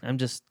did fine.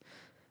 It's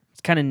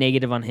kind of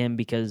negative on him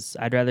because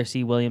I'd rather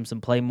see Williamson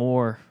play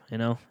more,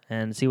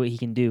 and see what he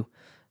can do.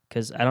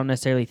 Because I don't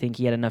necessarily think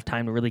he had enough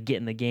time to really get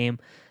in the game,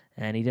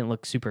 and he didn't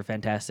look super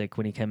fantastic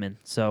when he came in.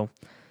 So,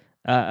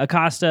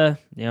 Acosta,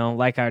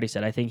 like I already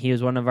said, I think he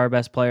was one of our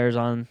best players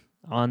on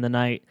the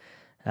night.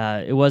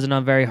 It wasn't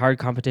a very hard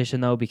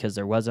competition, though, because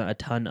there wasn't a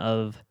ton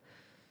of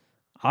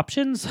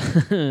options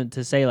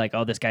to say, like,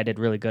 oh, this guy did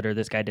really good or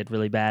this guy did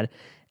really bad.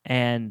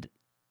 And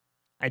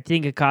I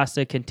think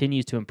Acosta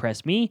continues to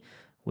impress me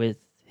with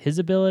his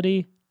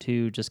ability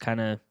to just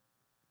kind of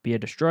be a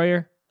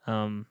destroyer.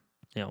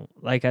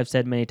 Like I've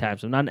said many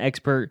times, I'm not an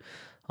expert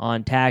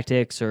on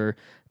tactics or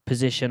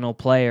positional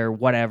play or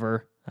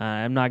whatever.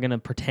 I'm not going to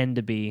pretend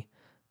to be,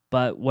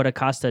 but what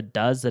Acosta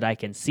does that I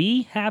can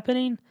see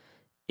happening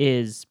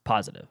is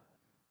positive.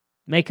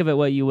 Make of it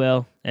what you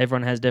will.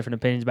 Everyone has different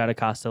opinions about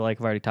Acosta, like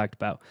I've already talked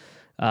about.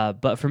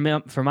 But for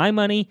my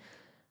money,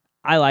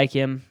 I like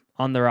him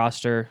on the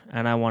roster,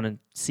 and I want to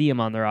see him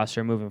on the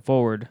roster moving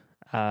forward.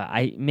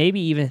 I maybe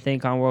even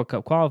think on World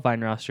Cup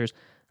qualifying rosters,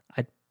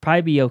 I'd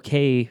probably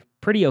be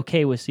pretty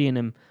okay with seeing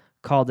him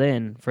called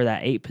in for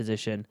that 8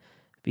 position,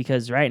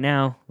 because right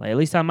now, like, at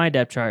least on my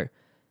depth chart,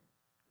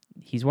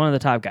 he's one of the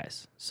top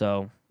guys.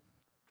 So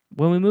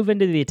when we move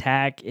into the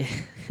attack,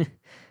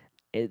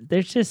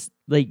 there's just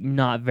like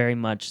not very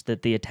much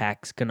that the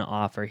attack's going to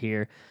offer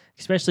here,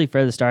 especially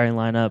for the starting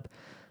lineup.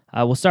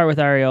 We'll start with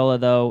Arriola,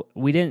 though.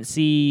 We didn't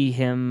see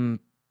him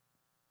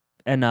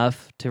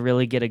enough to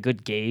really get a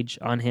good gauge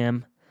on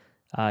him.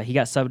 He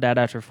got subbed out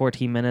after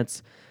 14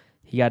 minutes.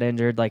 He got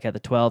injured like at the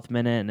 12th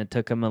minute, and it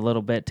took him a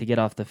little bit to get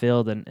off the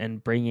field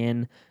and bring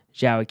in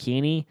João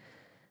Aquini.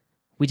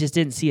 We just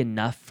didn't see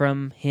enough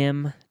from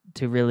him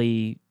to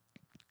really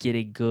get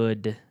a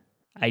good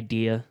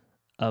idea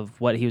of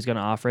what he was going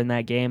to offer in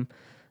that game,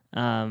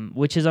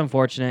 which is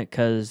unfortunate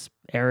because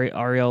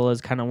Arriola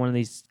is kind of one of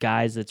these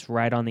guys that's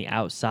right on the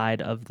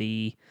outside of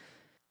the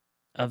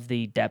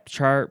depth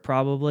chart,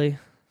 probably.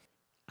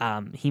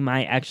 He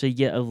might actually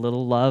get a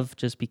little love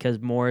just because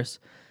Morris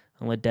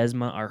and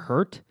Ledesma are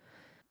hurt.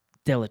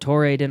 De La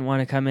Torre didn't want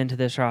to come into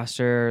this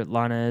roster.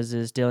 Lainez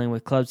is dealing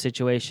with club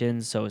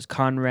situations, so is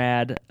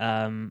Conrad.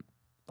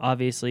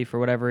 Obviously, for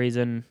whatever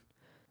reason,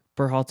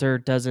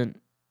 Berhalter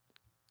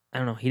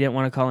he didn't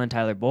want to call in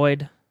Tyler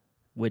Boyd,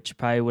 which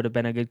probably would have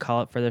been a good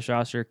call-up for this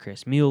roster.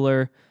 Chris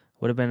Mueller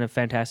would have been a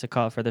fantastic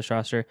call-up for this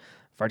roster.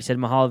 I've already said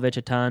Mihalovic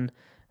a ton.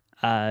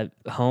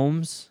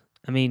 Holmes,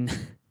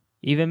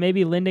 even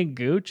maybe Lyndon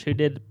Gooch, who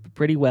did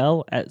pretty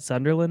well at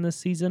Sunderland this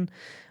season.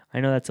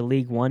 I know that's a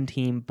League One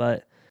team,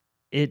 but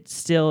it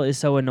still is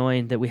so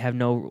annoying that we have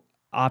no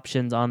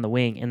options on the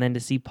wing. And then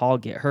to see Paul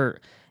get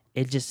hurt,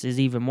 it just is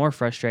even more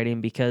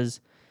frustrating because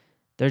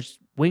there's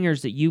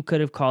wingers that you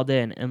could have called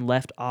in and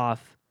left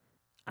off,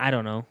 I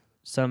don't know,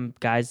 some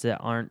guys that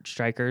aren't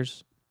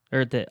strikers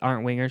or that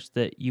aren't wingers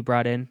that you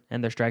brought in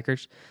and they're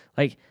strikers.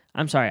 Like,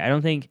 I'm sorry, I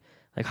don't think,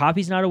 like,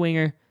 Hoppy's not a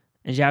winger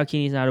and João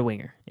Aquini's not a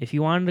winger. If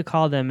you wanted to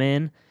call them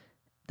in,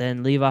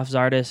 then leave off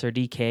Zardes or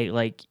DK.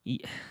 Like,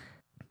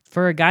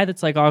 for a guy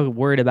that's like all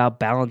worried about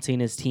balancing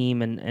his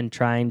team and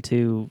trying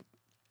to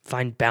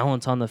find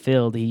balance on the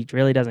field, he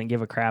really doesn't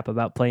give a crap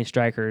about playing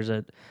strikers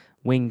at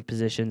wing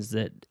positions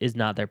that is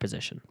not their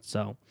position.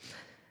 So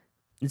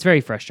it's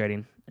very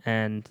frustrating,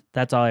 and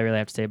that's all I really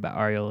have to say about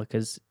Arriola,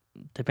 because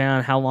depending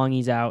on how long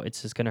he's out,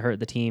 it's just going to hurt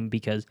the team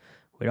because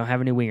we don't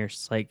have any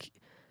wingers. Like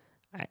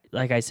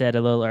I said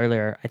a little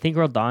earlier, I think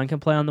Roldan can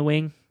play on the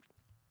wing.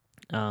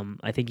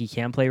 I think he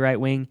can play right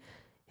wing.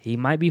 He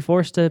might be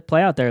forced to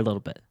play out there a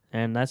little bit,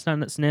 and that's not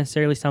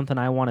necessarily something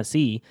I want to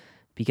see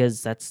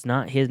because that's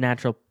not his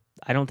natural.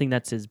 I don't think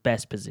that's his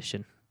best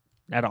position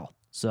at all.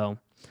 So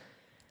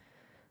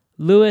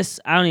Lewis,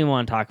 I don't even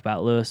want to talk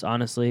about Lewis,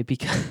 honestly,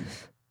 because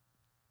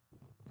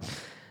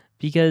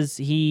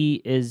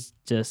he is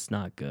just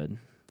not good.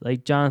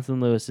 Like, Jonathan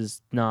Lewis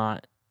is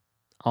not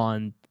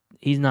on.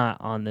 He's not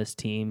on this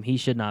team. He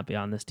should not be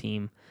on this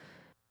team.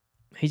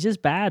 He's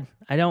just bad.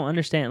 I don't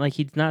understand. Like,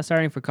 he's not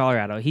starting for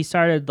Colorado. He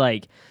started,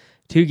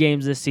 2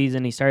 games this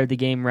season. He started the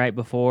game right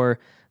before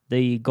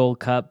the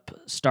Gold Cup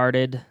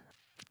started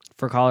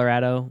for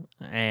Colorado,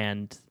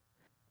 and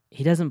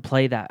he doesn't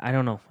play that. I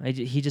don't know.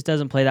 He just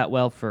doesn't play that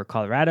well for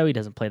Colorado. He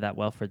doesn't play that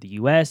well for the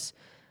U.S.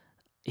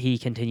 He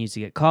continues to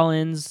get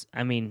call-ins.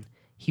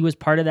 He was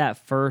part of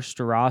that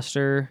first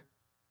roster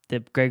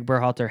that Greg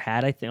Berhalter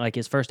had, I think,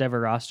 his first ever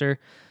roster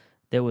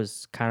that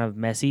was kind of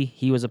messy.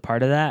 He was a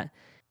part of that.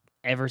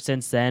 Ever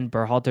since then,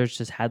 Berhalter's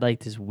just had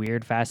this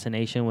weird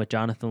fascination with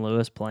Jonathan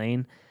Lewis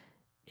playing.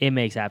 It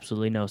makes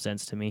absolutely no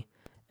sense to me,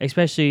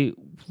 especially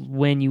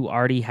when you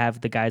already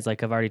have the guys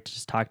like I've already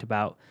just talked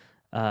about,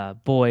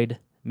 Boyd,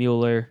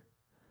 Mueller,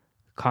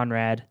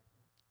 Conrad,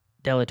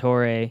 De La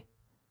Torre,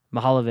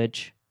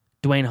 Mihalovic,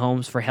 Dwayne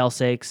Holmes, for hell's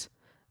sakes.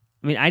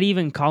 I mean, I'd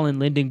even call in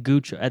Lyndon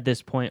Gooch at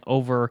this point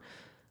over...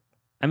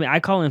 I mean, I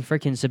call in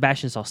freaking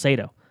Sebastian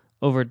Salcedo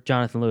over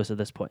Jonathan Lewis at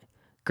this point.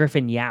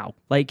 Griffin Yao.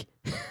 Like,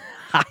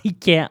 I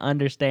can't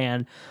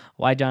understand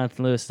why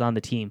Jonathan Lewis is on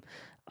the team.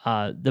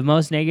 The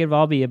most negative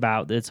I'll be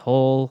about this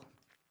whole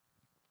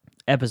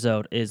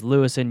episode is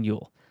Lewis and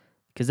Yule.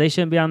 Because they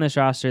shouldn't be on this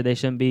roster. They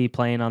shouldn't be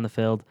playing on the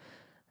field.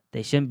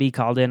 They shouldn't be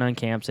called in on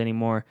camps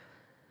anymore.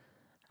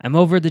 I'm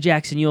over the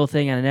Jackson Yule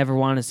thing, and I never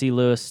wanted to see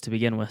Lewis to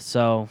begin with.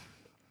 So,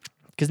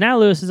 because now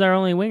Lewis is our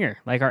only winger,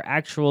 like our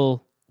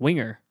actual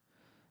winger.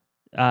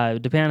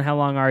 Depending on how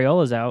long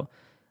Ariola's out,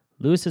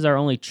 Lewis is our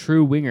only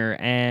true winger,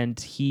 and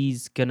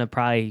he's going to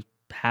probably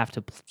have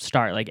to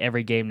start like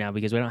every game now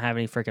because we don't have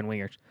any freaking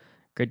wingers.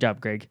 Good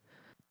job, Greg.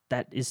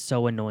 That is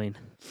so annoying.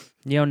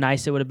 You know how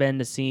nice it would have been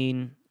to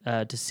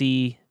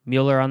see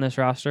Mueller on this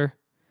roster?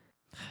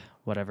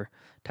 Whatever.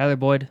 Tyler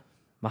Boyd,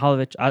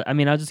 Mihalovic. I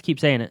mean, I'll just keep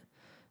saying it.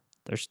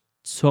 There's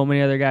so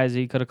many other guys that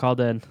you could have called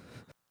in.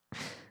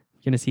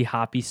 You're going to see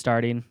Hoppy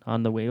starting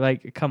on the wing.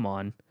 Like, come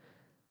on.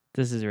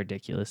 This is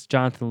ridiculous.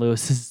 Jonathan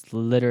Lewis is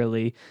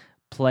literally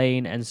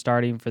playing and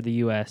starting for the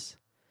U.S.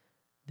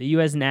 The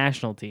U.S.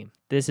 national team.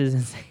 This is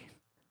insane.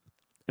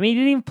 I mean, he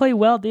didn't even play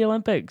well at the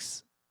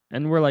Olympics.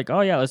 And we're like,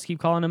 oh, yeah, let's keep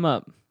calling him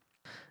up.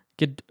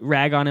 Could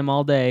rag on him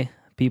all day,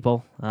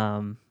 people.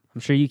 I'm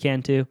sure you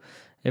can, too.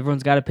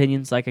 Everyone's got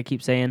opinions, like I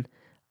keep saying.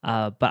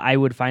 But I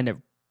would find it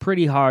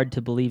pretty hard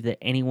to believe that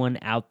anyone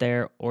out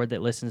there or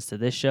that listens to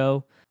this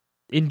show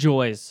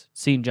enjoys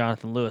seeing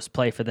Jonathan Lewis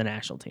play for the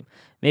national team.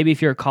 Maybe if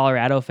you're a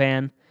Colorado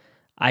fan,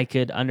 I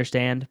could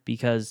understand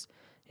because,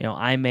 you know,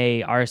 I'm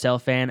a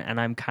RSL fan and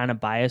I'm kind of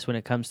biased when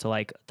it comes to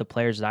like the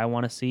players that I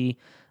want to see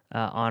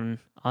on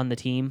the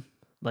team,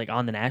 like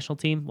on the national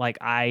team. Like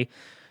I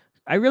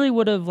really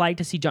would have liked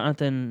to see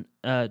Justin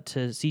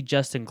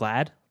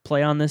Glad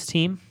play on this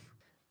team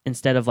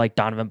instead of like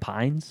Donovan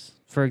Pines,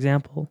 for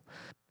example.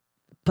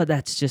 But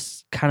that's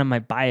just kind of my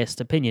biased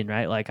opinion,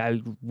 right? Like,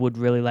 I would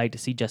really like to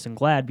see Justin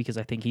Glad because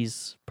I think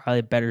he's probably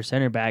a better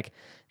center back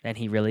than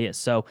he really is.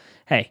 So,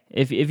 hey,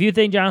 if you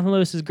think Jonathan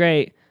Lewis is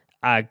great,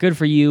 good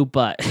for you,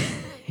 but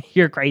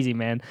you're crazy,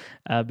 man,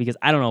 because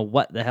I don't know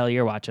what the hell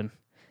you're watching.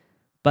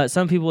 But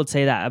some people would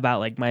say that about,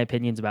 like, my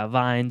opinions about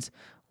Vines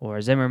or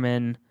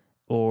Zimmerman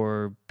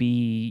or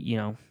be, you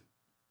know,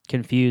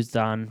 confused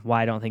on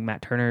why I don't think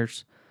Matt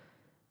Turner's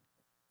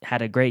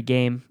had a great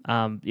game.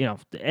 You know,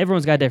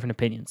 everyone's got different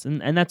opinions,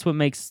 and that's what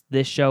makes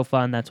this show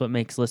fun. That's what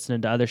makes listening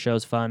to other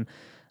shows fun.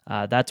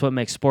 That's what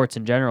makes sports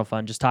in general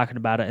fun, just talking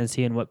about it and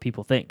seeing what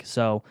people think.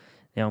 So,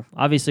 you know,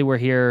 obviously we're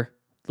here,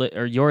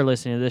 or you're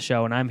listening to this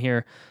show, and I'm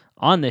here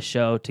on this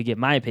show to get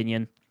my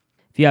opinion.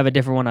 If you have a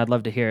different one, I'd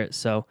love to hear it.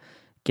 So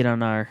get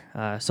on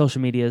our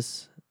social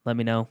medias, let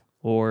me know,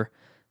 or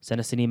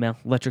send us an email,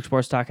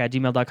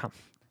 electricsportstalk@gmail.com.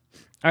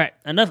 All right,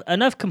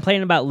 enough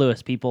complaining about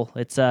Lewis, people.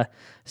 It's time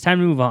to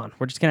move on.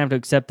 We're just going to have to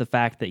accept the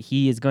fact that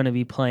he is going to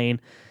be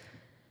playing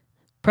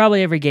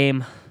probably every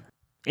game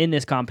in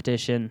this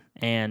competition,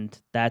 and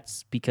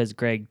that's because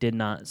Greg did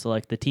not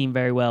select the team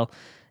very well,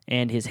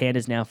 and his hand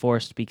is now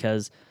forced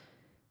because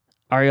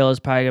Ariola is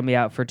probably going to be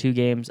out for 2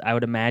 games, I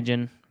would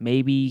imagine,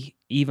 maybe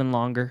even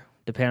longer,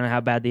 depending on how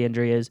bad the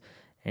injury is,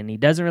 and he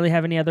doesn't really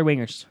have any other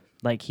wingers.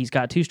 Like, he's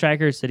got 2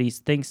 strikers that he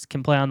thinks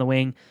can play on the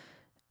wing,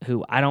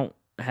 who I don't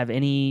have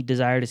any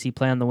desire to see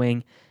play on the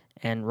wing,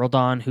 and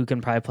Roldan, who can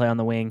probably play on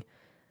the wing.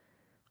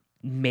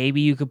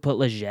 Maybe you could put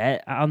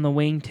Leggett on the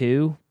wing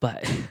too,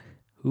 but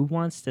who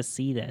wants to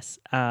see this?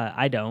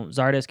 I don't.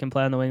 Zardes can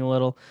play on the wing a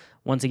little.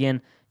 Once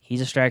again,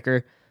 he's a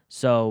striker,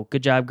 so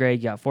good job,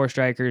 Greg. You got 4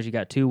 strikers, you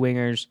got 2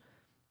 wingers.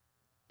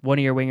 One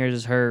of your wingers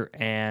is hurt,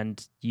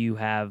 and you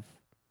have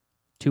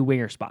 2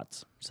 winger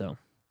spots, so,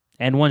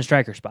 and 1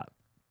 striker spot.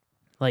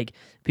 Like,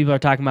 people are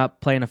talking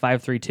about playing a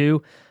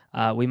 5-3-2.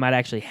 We might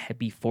actually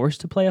be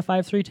forced to play a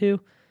 5-3-2,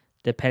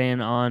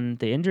 depending on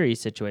the injury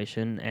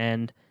situation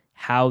and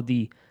how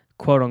the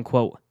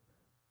quote-unquote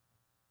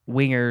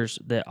wingers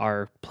that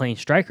are playing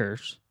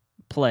strikers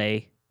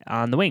play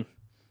on the wing,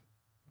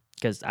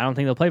 because I don't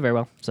think they'll play very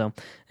well. So,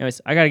 anyways,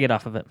 I got to get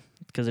off of it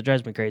because it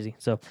drives me crazy.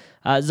 So,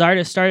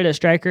 Zardes started as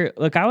striker.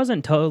 Look, I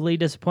wasn't totally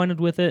disappointed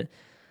with it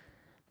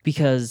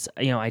because,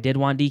 you know, I did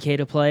want DK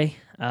to play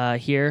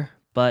here,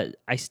 but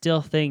I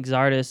still think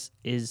Zardes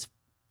is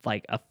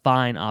like a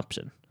fine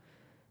option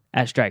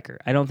at striker.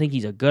 I don't think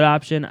he's a good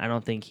option. I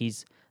don't think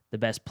he's the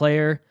best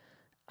player.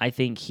 I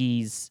think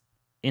he's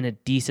in a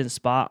decent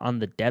spot on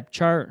the depth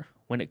chart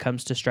when it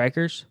comes to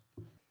strikers.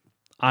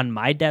 On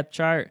my depth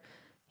chart,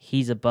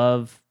 he's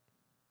above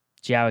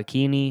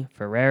Giacchini,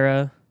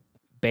 Ferreira,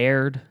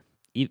 Baird,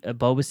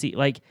 Bobasi.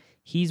 Like,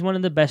 he's one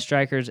of the best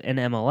strikers in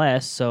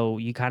MLS, so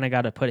you kind of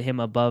got to put him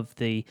above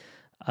the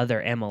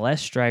other MLS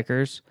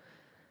strikers.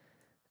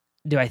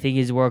 Do I think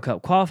he's a World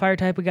Cup qualifier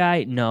type of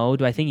guy? No.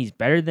 Do I think he's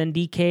better than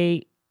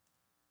DK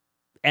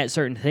at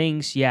certain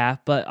things? Yeah,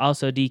 but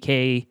also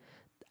DK,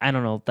 I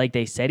don't know, like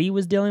they said he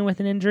was dealing with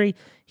an injury.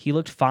 He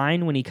looked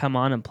fine when he come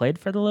on and played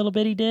for the little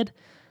bit he did.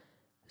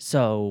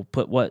 So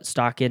put what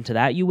stock into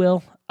that you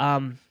will.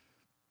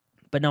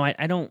 But no,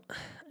 I don't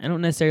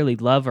necessarily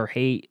love or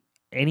hate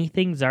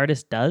anything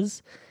Zardes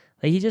does.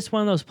 Like, he's just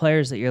one of those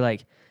players that you're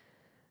like,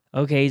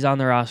 okay, he's on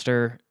the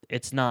roster.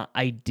 It's not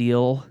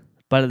ideal,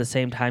 but at the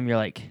same time, you're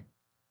like,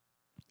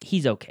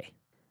 he's okay.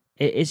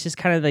 It's just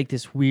kind of like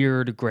this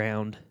weird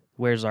ground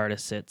where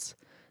Zardes sits.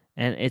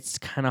 And it's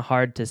kind of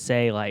hard to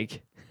say,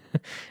 like,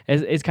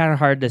 it's kind of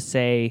hard to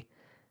say,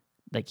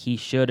 like, he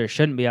should or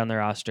shouldn't be on the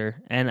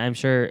roster. And I'm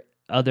sure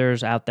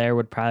others out there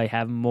would probably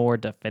have more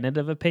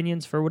definitive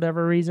opinions for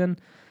whatever reason.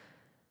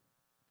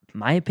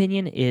 My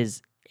opinion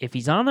is, if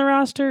he's on the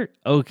roster,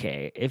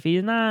 okay. If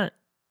he's not,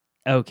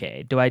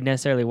 okay. Do I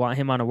necessarily want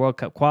him on a World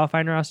Cup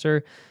qualifying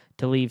roster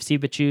to leave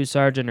Sibachu,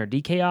 Sargent, or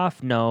DK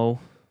off? No.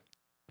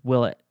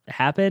 Will it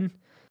happen?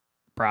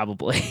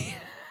 Probably.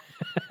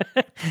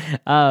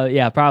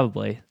 Yeah,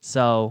 probably.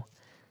 So,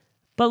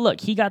 but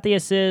look, he got the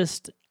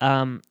assist.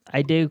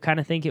 I do kind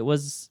of think it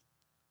was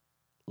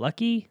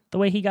lucky the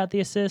way he got the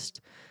assist,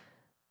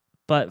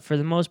 but for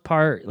the most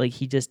part, like,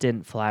 he just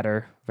didn't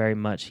flatter very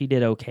much. He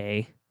did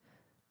okay.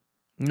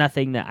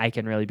 Nothing that I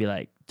can really be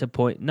like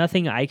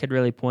nothing I could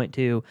really point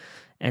to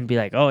and be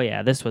like, oh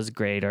yeah, this was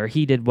great, or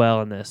he did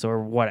well in this,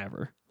 or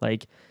whatever.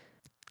 Like,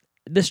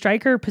 the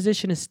striker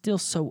position is still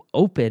so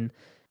open,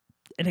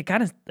 and it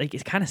kind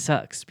of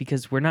sucks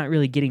because we're not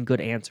really getting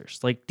good answers.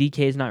 Like, DK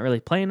is not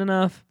really playing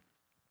enough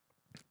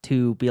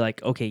to be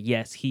like, okay,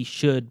 yes, he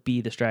should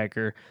be the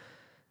striker.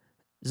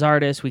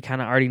 Zardes, we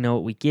kind of already know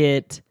what we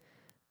get.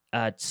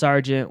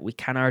 Sargent, we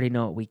kind of already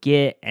know what we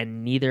get,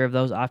 and neither of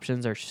those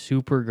options are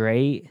super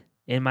great,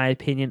 in my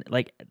opinion.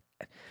 Like,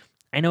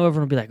 I know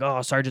everyone will be like,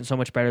 oh, Sargent's so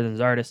much better than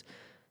Zardes.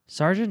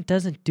 Sargent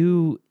doesn't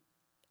do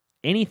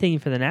anything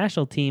for the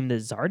national team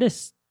that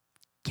Zardes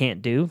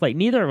can't do. Like,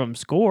 neither of them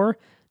score.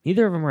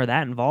 Neither of them are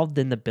that involved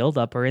in the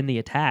build-up or in the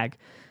attack.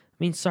 I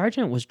mean,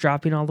 Sargent was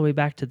dropping all the way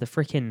back to the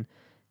freaking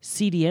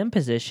CDM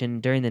position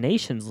during the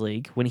Nations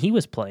League when he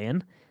was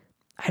playing.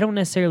 I don't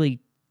necessarily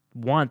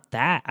want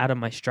that out of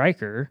my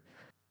striker.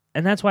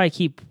 And that's why I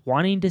keep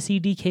wanting to see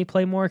DK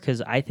play more,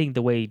 because I think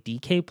the way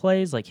DK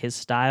plays, like his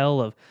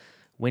style of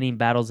winning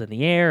battles in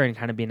the air and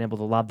kind of being able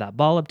to lob that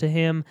ball up to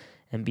him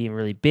and being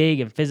really big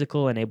and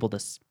physical and able to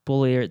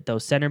bully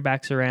those center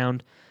backs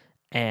around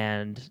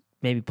and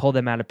maybe pull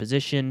them out of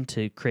position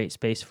to create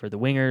space for the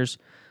wingers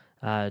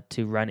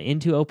to run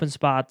into open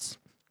spots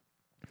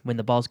when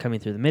the ball's coming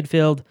through the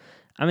midfield.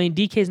 I mean,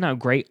 DK's not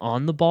great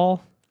on the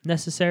ball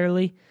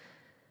necessarily,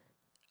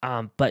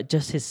 but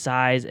just his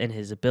size and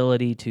his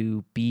ability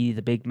to be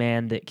the big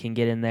man that can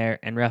get in there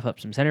and rough up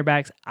some center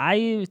backs,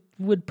 I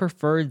would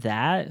prefer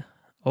that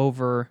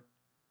over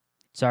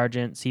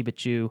Sargent,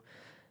 Sibachu,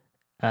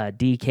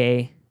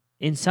 DK.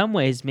 In some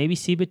ways, maybe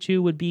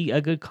Sibachu would be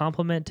a good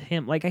complement to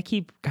him. Like, I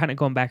keep kind of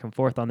going back and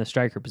forth on the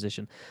striker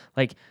position.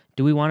 Like,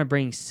 do we want to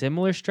bring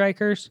similar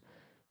strikers?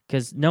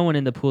 Because no one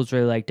in the pool is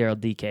really like Daryl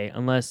DK,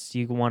 unless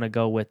you want to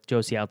go with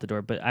Josie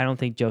Altidore, but I don't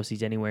think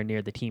Josie's anywhere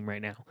near the team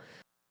right now.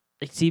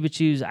 Like,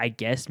 Sibachu's, I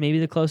guess, maybe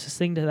the closest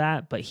thing to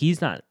that, but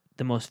he's not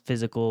the most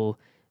physical,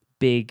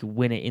 big,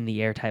 win it in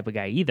the air type of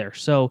guy either.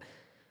 So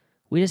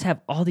we just have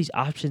all these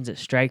options at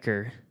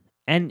striker.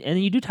 And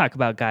you do talk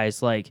about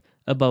guys like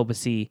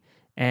Abobasi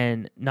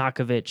and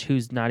Nakovic,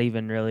 who's not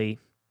even really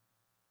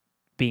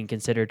being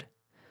considered.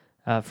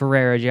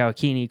 Ferreira,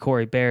 Giacchini,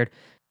 Corey Baird.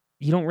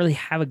 You don't really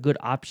have a good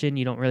option.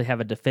 You don't really have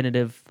a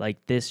definitive,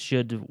 like, this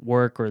should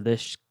work or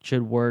this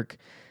should work.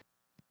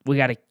 We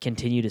got to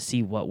continue to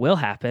see what will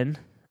happen.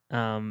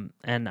 And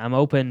I'm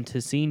open to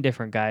seeing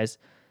different guys.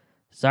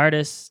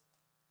 Zardes,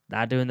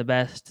 not doing the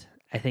best.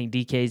 I think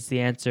DK's the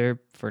answer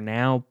for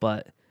now,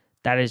 but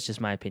that is just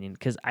my opinion,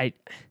 because I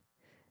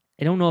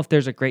don't know if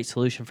there's a great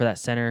solution for that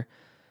center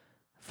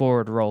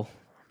forward role.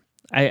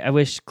 I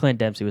wish Clint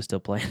Dempsey was still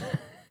playing.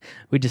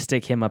 We just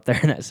stick him up there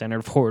in that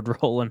center forward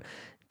role and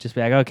just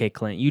be like, okay,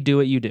 Clint, you do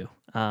what you do.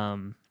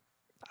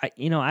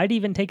 I'd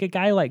even take a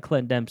guy like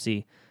Clint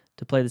Dempsey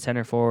to play the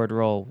center forward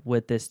role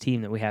with this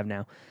team that we have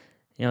now.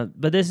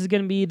 But this is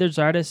going to be either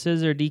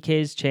Zardes's or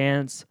DK's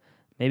chance.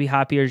 Maybe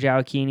Hoppy or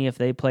Giacchini, if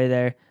they play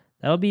there.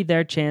 That'll be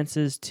their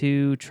chances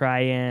to try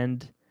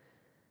and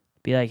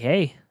be like,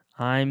 hey,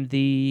 I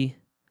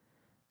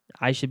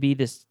should be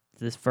this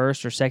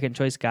first or second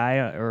choice guy,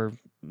 or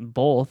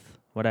both,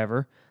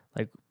 whatever.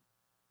 Like,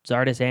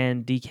 Zardes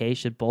and DK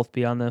should both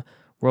be on the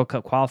World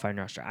Cup qualifying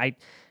roster.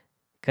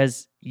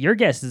 Because your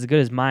guess is as good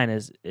as mine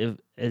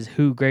as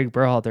who Greg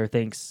Berhalter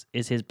thinks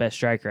is his best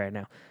striker right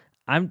now.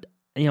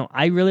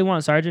 I really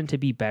want Sargent to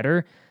be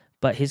better,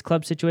 but his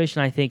club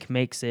situation, I think,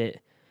 makes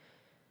it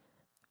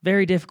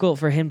very difficult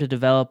for him to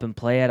develop and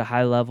play at a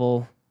high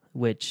level,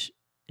 which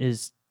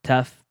is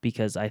tough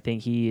because I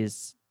think he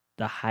is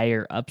the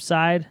higher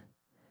upside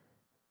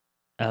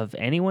of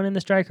anyone in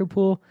the striker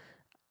pool.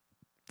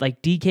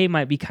 Like, DK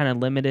might be kind of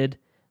limited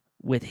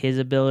with his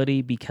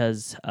ability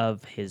because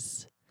of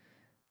his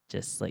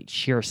just like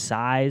sheer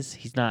size.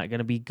 He's not going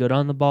to be good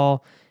on the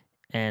ball,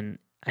 and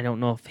I don't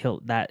know if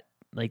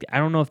I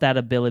don't know if that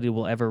ability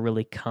will ever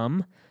really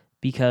come,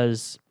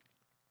 because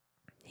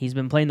he's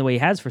been playing the way he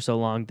has for so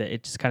long that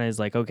it just kind of is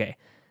like, okay,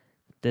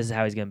 this is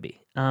how he's going to be.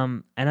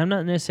 And I'm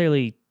not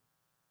necessarily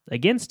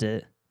against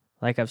it,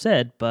 like I've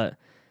said, but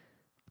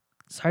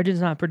Sargent's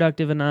not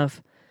productive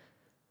enough.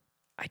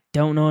 I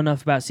don't know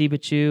enough about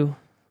Sibachu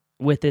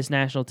with this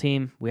national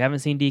team. We haven't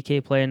seen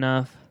DK play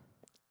enough,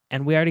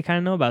 and we already kind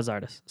of know about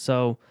Zardes.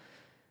 So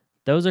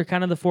those are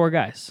kind of the four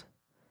guys.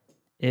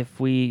 If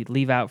we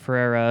leave out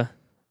Ferreira,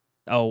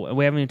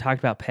 we haven't even talked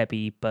about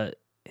Pepe, but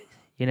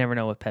you never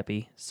know with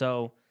Pepe.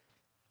 So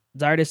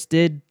Zardes,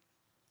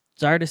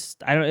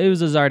 it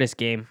was a Zardes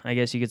game, I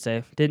guess you could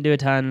say. Didn't do a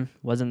ton,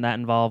 wasn't that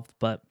involved,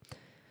 but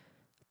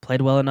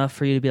played well enough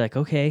for you to be like,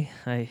 okay,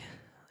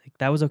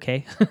 that was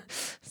okay.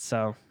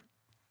 So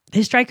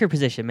his striker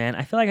position, man,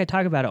 I feel like I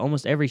talk about it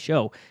almost every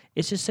show.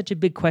 It's just such a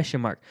big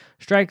question mark.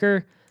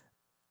 Striker,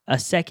 a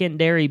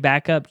secondary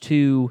backup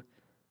to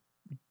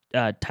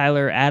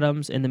Tyler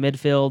Adams in the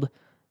midfield.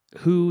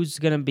 Who's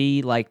going to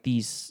be like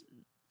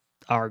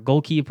our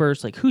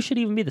goalkeepers? Like, who should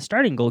even be the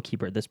starting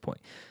goalkeeper at this point?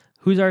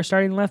 Who's our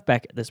starting left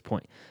back at this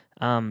point?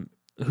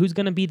 Who's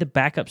going to be the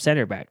backup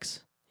center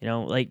backs?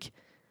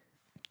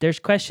 There's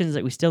questions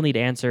that we still need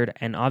answered,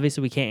 and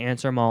obviously we can't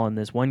answer them all in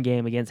this one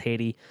game against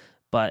Haiti,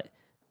 but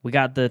we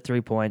got the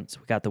 3 points.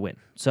 We got the win.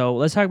 So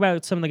let's talk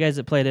about some of the guys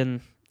that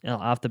played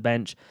off the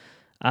bench.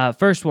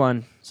 First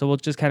one, so we'll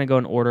just kind of go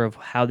in order of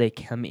how they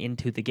come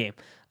into the game.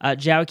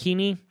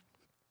 Gioacchini,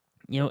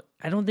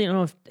 I don't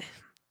know if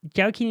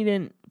Gioacchini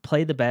didn't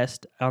play the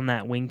best on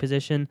that wing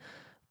position,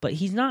 but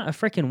he's not a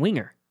freaking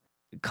winger.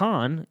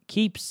 Kahn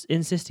keeps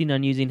insisting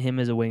on using him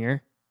as a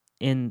winger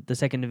in the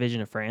second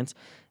division of France,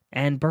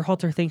 and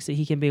Berhalter thinks that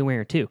he can be a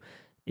winger too.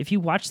 If you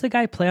watch the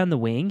guy play on the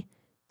wing,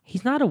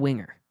 he's not a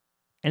winger.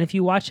 And if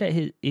you watch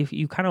in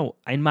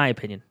my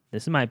opinion,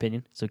 this is my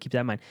opinion, so keep that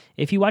in mind.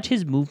 If you watch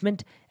his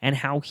movement and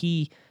how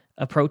he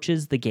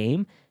approaches the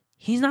game,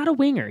 he's not a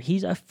winger.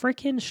 He's a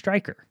freaking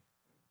striker.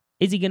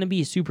 Is he going to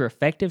be a super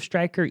effective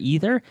striker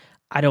either?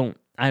 I don't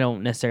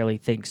necessarily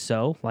think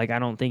so. I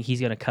don't think he's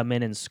going to come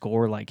in and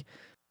score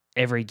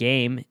every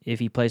game if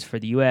he plays for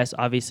the U.S.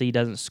 Obviously, he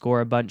doesn't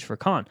score a bunch for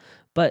Kahn,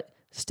 but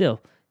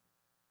still,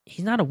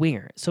 he's not a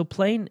winger. So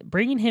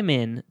bringing him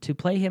in to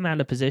play him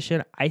out of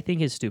position, I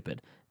think is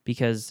stupid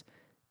because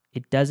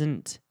it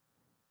doesn't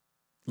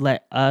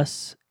let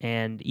us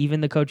and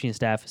even the coaching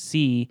staff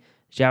see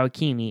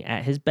Gioacchini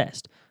at his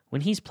best.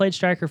 When he's played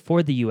striker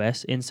for the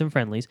U.S. in some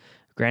friendlies,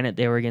 granted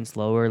they were against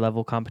lower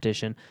level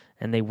competition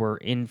and they were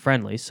in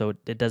friendlies, so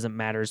it doesn't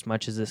matter as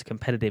much as this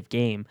competitive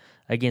game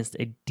against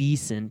a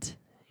decent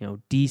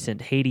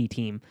Haiti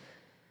team.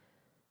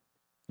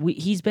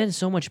 He's been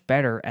so much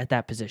better at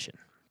that position.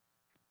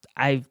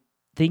 I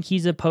think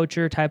he's a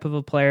poacher type of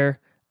a player,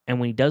 and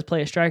when he does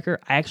play a striker,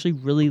 I actually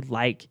really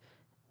like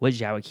what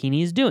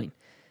Gioacchini is doing.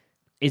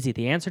 Is he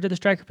the answer to the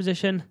striker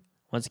position?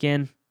 Once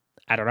again,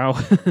 I don't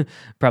know.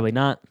 Probably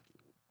not.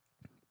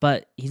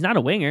 But he's not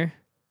a winger.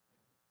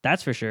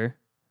 That's for sure.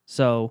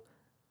 So,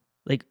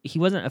 he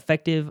wasn't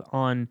effective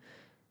on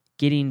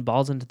getting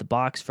balls into the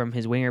box from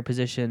his winger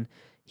position.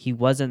 He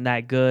wasn't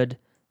that good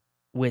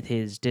with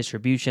his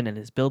distribution and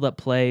his build-up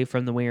play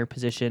from the winger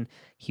position.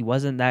 He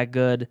wasn't that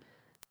good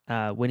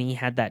when he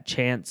had that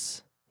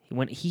chance.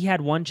 When he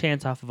had one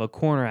chance off of a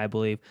corner, I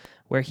believe,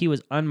 where he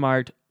was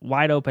unmarked,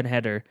 wide open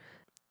header.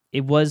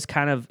 It was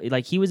kind of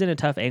he was in a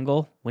tough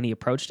angle when he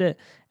approached it,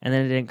 and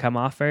then it didn't come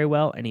off very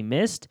well, and he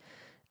missed.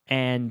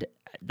 And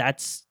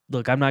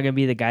I'm not going to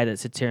be the guy that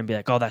sits here and be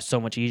like, oh, that's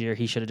so much easier.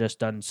 He should have just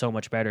done so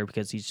much better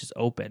because he's just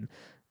open.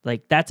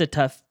 That's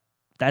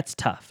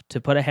tough.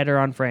 To put a header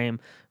on frame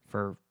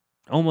for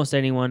almost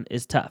anyone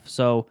is tough.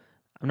 So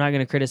I'm not going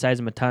to criticize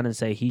him a ton and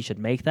say he should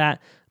make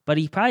that, but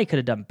he probably could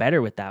have done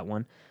better with that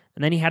one.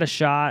 And then he had a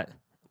shot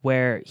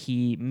where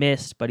he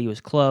missed, but he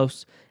was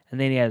close. And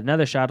then he had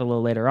another shot a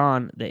little later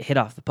on that hit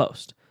off the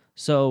post.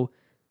 So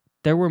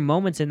there were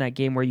moments in that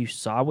game where you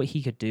saw what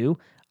he could do.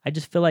 I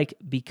just feel like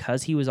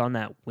because he was on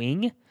that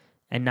wing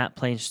and not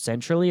playing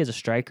centrally as a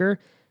striker,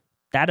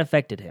 that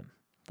affected him.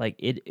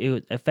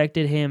 It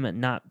affected him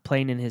not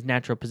playing in his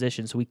natural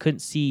position, so we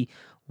couldn't see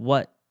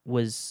what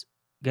was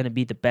going to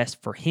be the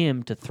best for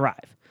him to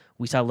thrive.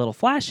 We saw little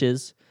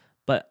flashes,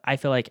 but I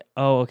feel like,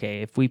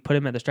 okay, if we put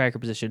him at the striker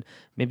position,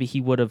 maybe he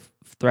would have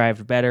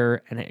thrived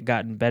better and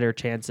gotten better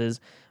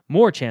chances,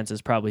 more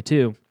chances probably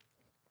too,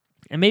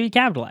 and maybe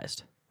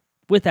capitalized.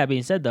 With that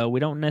being said, though, we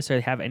don't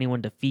necessarily have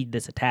anyone to feed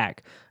this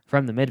attack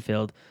from the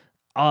midfield.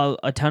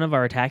 A ton of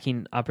our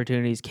attacking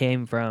opportunities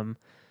came from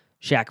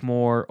Shaq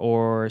Moore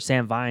or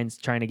Sam Vines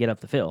trying to get up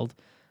the field.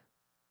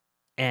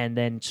 And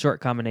then short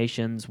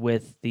combinations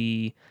with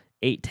the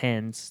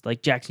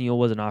 8-10s. Jackson Yueill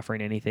wasn't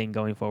offering anything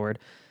going forward.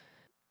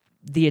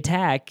 The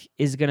attack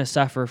is going to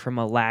suffer from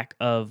a lack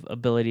of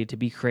ability to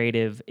be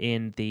creative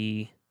in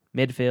the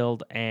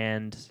midfield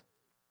and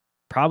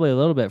probably a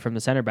little bit from the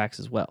center backs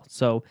as well.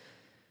 So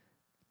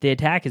the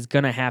attack is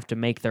going to have to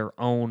make their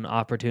own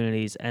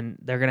opportunities, and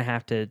they're going to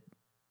have to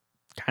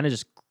kind of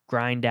just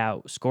grind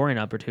out scoring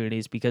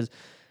opportunities because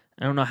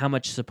I don't know how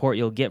much support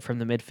you'll get from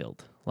the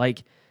midfield.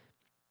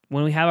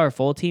 When we have our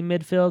full team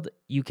midfield,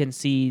 you can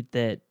see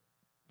that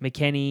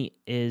McKinney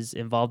is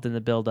involved in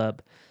the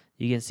buildup.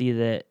 You can see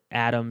that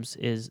Adams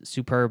is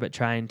superb at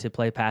trying to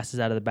play passes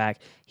out of the back.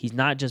 He's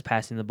not just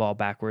passing the ball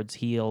backwards.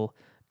 He'll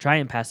try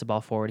and pass the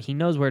ball forward. He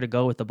knows where to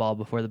go with the ball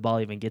before the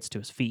ball even gets to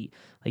his feet.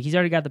 Like, he's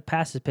already got the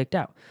passes picked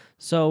out.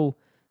 So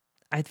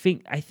I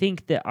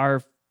think that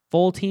our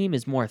full team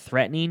is more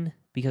threatening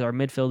because our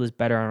midfield is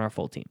better on our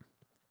full team.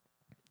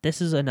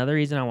 This is another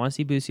reason I want to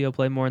see Busio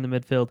play more in the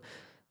midfield.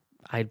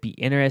 I'd be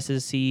interested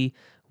to see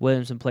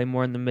Williamson play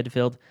more in the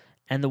midfield.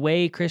 And the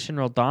way Christian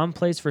Roldan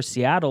plays for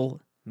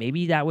Seattle,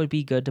 maybe that would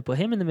be good to put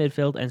him in the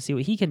midfield and see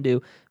what he can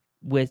do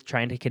with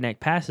trying to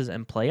connect passes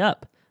and play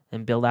up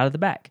and build out of the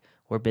back,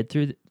 or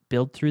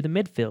build through the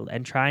midfield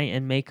and try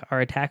and make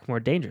our attack more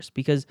dangerous.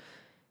 Because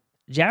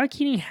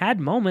Giacchini had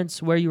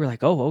moments where you were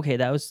like, oh, okay,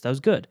 that was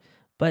good.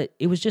 But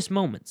it was just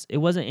moments. It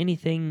wasn't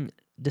anything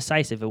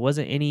decisive. It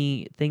wasn't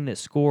anything that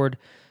scored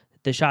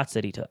the shots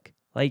that he took.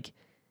 Like,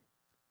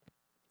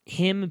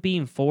 him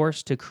being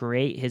forced to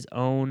create his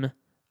own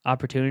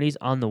opportunities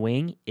on the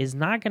wing is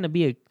not going to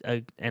be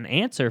an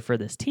answer for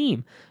this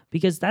team,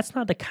 because that's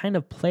not the kind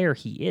of player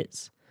he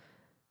is.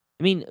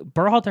 I mean,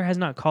 Berhalter has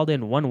not called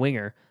in one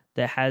winger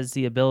that has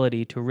the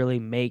ability to really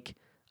make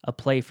a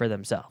play for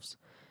themselves.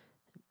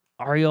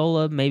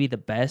 Ariola may be the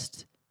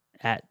best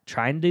at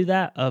trying to do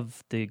that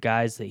of the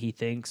guys that he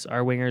thinks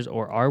are wingers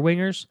or are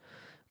wingers,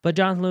 but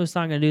Jonathan Lewis is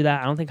not going to do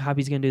that. I don't think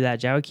Hoppy's going to do that.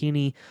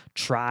 Giacchini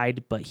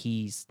tried, but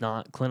he's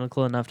not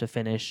clinical enough to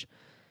finish,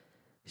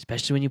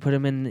 especially when you put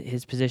him in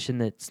his position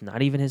that's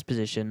not even his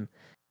position.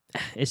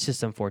 It's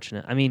just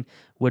unfortunate. I mean,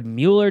 would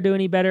Mueller do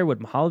any better? Would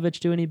Mihalovic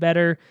do any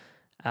better?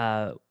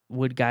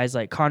 Would guys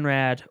like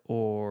Conrad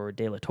or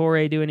De La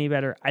Torre do any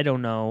better? I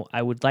don't know.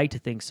 I would like to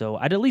think so.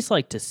 I'd at least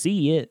like to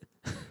see it.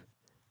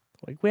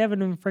 Like, we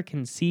haven't even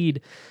freaking seen.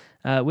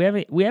 We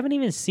haven't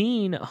even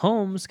seen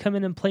Holmes come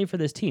in and play for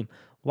this team.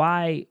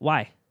 Why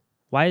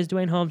is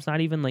Dwayne Holmes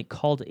not even like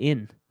called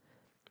in?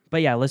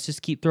 But yeah, let's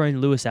just keep throwing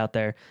Lewis out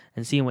there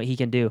and seeing what he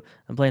can do.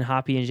 I'm playing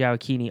Hoppy and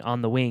Giacchini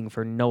on the wing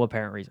for no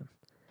apparent reason.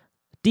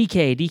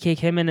 DK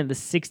came in at the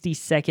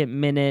 62nd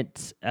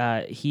minute.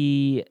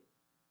 He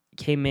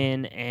came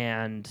in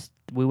and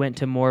we went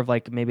to more of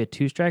like maybe a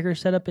two-striker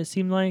setup, it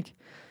seemed like,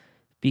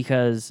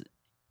 because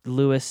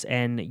Lewis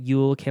and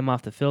Yule came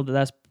off the field.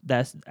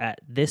 That's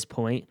at this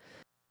point.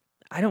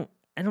 I don't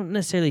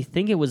necessarily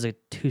think it was a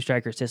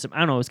two-striker system. I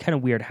don't know. It was kind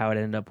of weird how it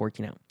ended up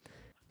working out.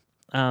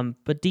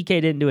 But DK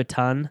didn't do a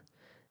ton.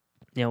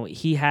 You know,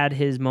 he had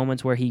his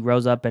moments where he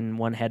rose up and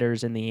won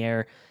headers in the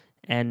air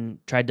and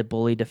tried to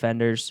bully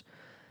defenders.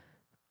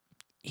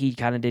 He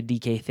kind of did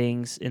DK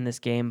things in this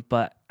game,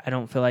 but I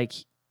don't feel like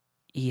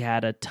he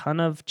had a ton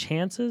of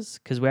chances,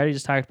 because we already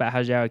just talked about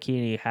how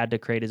Giacchini had to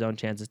create his own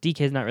chances.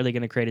 DK's not really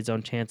going to create his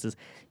own chances.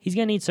 He's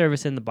going to need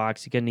service in the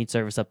box. He's going to need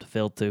service up the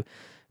field to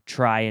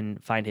try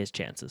and find his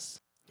chances.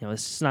 You know,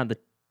 this is not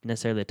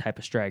necessarily the type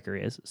of striker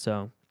he is.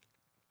 So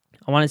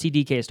I want to see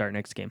DK start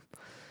next game.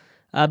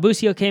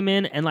 Busio came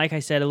in, and like I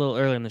said a little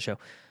earlier in the show,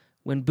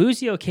 when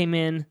Busio came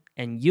in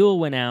and Yule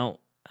went out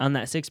on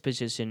that sixth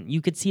position,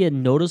 you could see a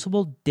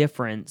noticeable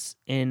difference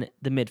in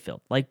the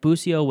midfield. Like,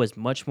 Busio was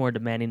much more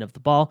demanding of the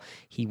ball.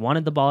 He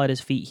wanted the ball at his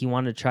feet. He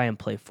wanted to try and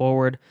play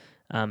forward,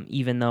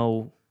 even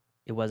though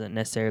it wasn't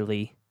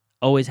necessarily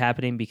always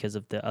happening because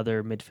of the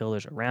other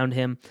midfielders around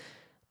him.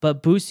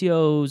 But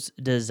Busio's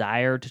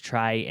desire to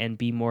try and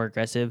be more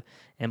aggressive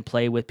and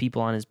play with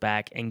people on his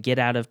back and get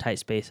out of tight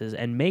spaces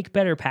and make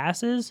better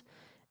passes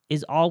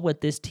is all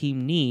what this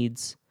team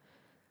needs.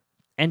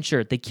 And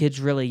sure, the kid's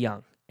really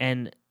young,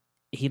 and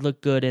he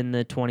looked good in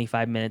the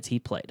 25 minutes he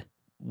played,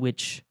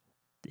 which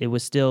it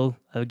was still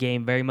a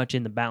game very much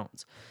in the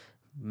balance.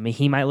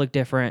 He might look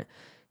different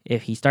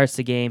if he starts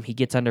the game, he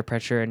gets under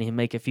pressure, and he'll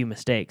make a few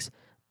mistakes.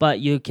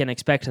 But you can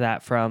expect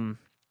that from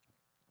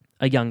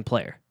a young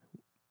player.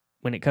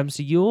 When it comes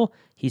to Yule,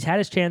 he's had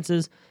his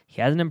chances.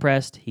 He hasn't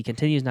impressed. He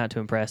continues not to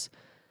impress.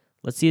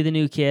 Let's see the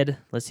new kid.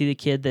 Let's see the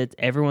kid that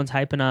everyone's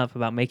hyping up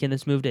about making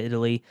this move to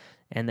Italy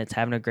and that's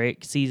having a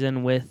great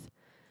season with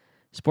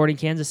Sporting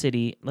Kansas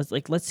City.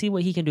 Let's see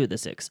what he can do at the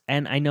 6.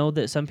 And I know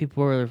that some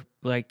people were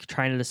like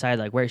trying to decide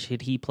like where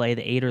should he play,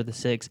 the 8 or the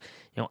 6.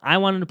 You know, I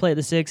wanted to play at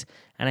the 6,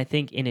 and I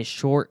think in his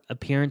short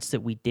appearance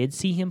that we did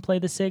see him play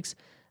the 6,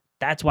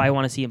 that's why I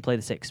want to see him play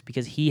the 6,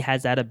 because he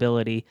has that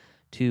ability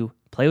to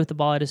play with the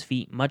ball at his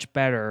feet much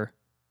better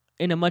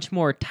in a much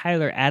more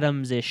Tyler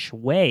Adams-ish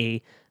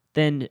way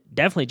than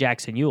definitely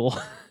Jackson Yule.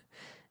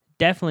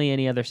 Definitely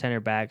any other center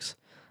backs.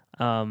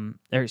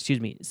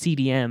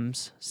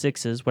 CDMs,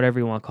 6s, whatever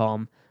you want to call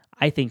them,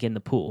 I think in the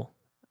pool.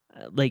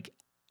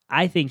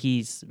 I think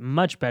he's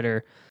much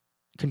better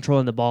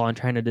controlling the ball and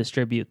trying to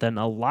distribute than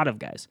a lot of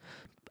guys.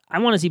 I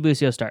want to see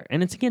Busio start,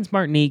 and it's against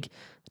Martinique.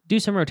 Do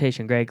some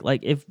rotation, Greg.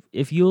 Like,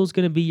 if Yule's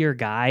going to be your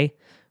guy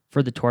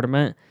for the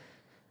tournament,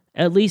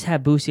 at least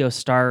have Busio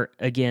start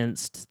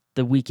against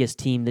the weakest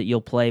team that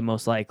you'll play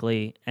most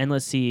likely, and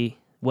let's see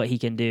what he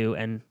can do,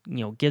 and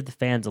give the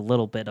fans a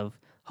little bit of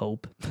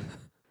hope.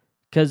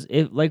 Because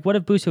what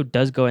if Busio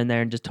does go in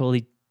there and just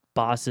totally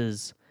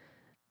bosses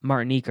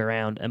Martinique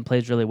around and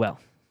plays really well?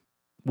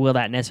 Will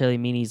that necessarily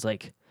mean he's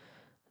like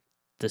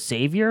the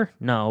savior?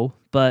 No,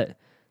 but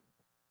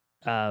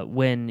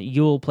when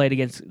Ewell played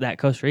against that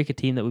Costa Rica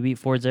team that we beat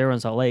 4-0 in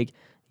Salt Lake,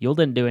 Ewell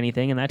didn't do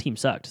anything, and that team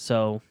sucked.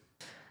 So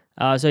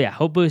yeah,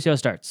 hope Busio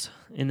starts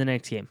in the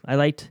next game. I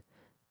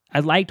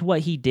liked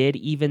what he did,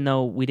 even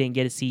though we didn't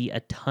get to see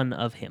a ton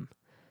of him.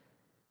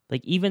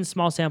 Like, even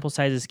small sample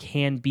sizes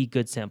can be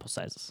good sample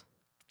sizes.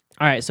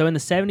 All right, so in the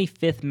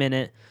 75th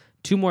minute,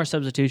 2 more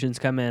substitutions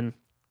come in,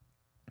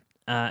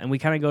 and we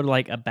kind of go to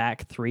like a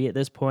back 3 at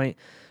this point.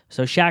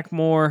 So Shaq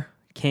Moore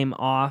came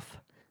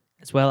off,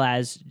 as well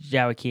as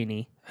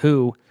Joaquini,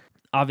 who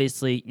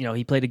obviously,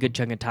 he played a good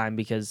chunk of time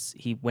because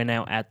he went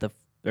out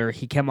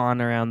he came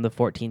on around the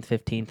 14th,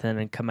 15th, and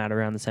then come out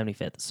around the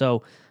 75th.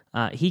 So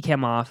he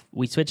came off.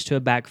 We switched to a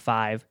back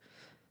 5.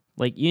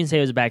 Like, you can say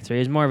it was a back 3. It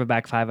was more of a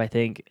back 5, I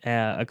think.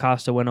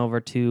 Acosta went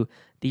over to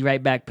the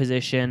right back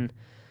position.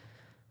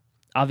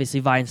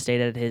 Obviously, Vine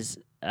stayed at his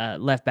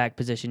left back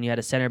position. You had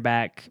a center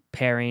back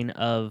pairing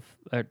of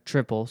a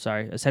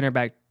center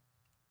back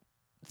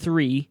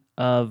 3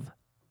 of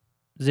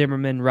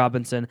Zimmerman,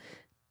 Robinson,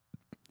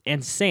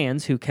 and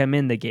Sands, who come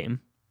in the game.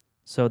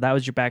 So that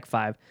was your back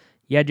 5.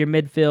 You had your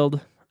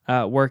midfield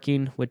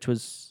working, which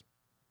was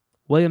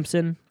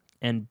Williamson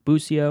and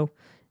Busio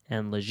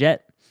and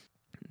Leggett.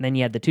 And then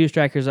you had the 2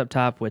 strikers up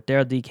top with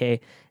Daryl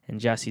DK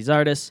and Jesse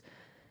Zardes.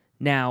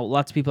 Now,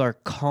 lots of people are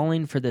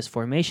calling for this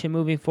formation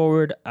moving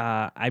forward.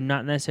 I'm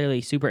not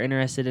necessarily super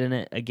interested in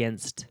it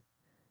against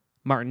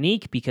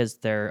Martinique because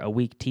they're a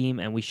weak team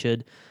and we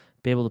should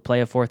be able to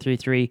play a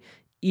 4-3-3,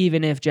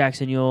 even if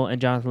Jackson Ewell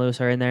and Jonathan Lewis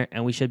are in there,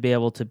 and we should be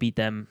able to beat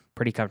them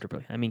pretty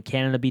comfortably. I mean,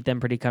 Canada beat them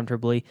pretty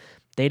comfortably.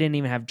 They didn't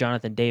even have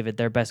Jonathan David,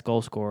 their best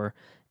goal scorer,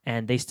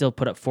 and they still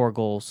put up 4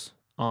 goals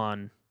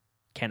on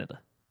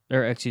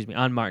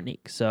on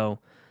Martinique. So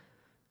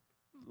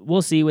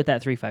we'll see with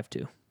that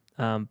 3-5-2.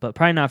 But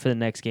probably not for the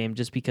next game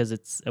just because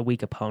it's a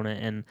weak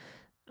opponent, and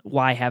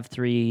why have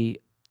 3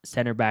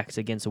 center backs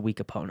against a weak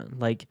opponent?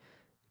 Like,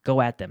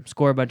 go at them,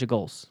 score a bunch of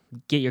goals,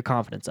 get your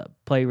confidence up,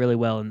 play really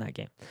well in that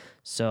game.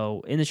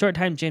 So in the short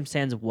time James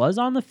Sands was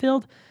on the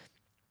field,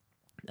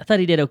 I thought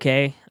he did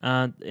okay.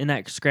 In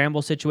that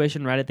scramble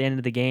situation right at the end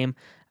of the game,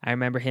 I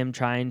remember him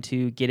trying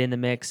to get in the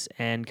mix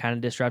and kind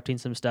of disrupting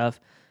some stuff,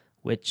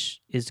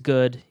 which is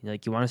good.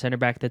 Like, you want a center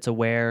back that's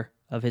aware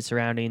of his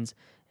surroundings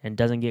and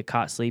doesn't get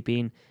caught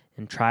sleeping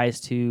and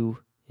tries to,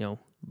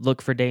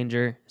 look for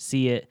danger,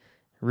 see it,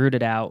 root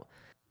it out.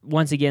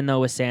 Once again,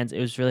 though, with Sands, it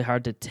was really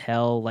hard to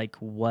tell like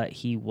what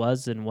he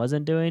was and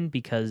wasn't doing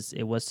because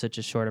it was such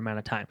a short amount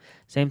of time.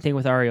 Same thing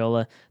with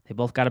Arreola. They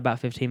both got about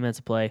 15 minutes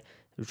of play. It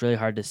was really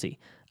hard to see.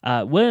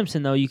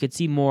 Williamson, though, you could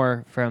see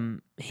more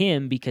from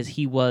him because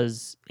he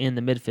was in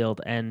the midfield,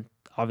 and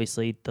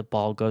obviously the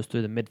ball goes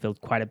through the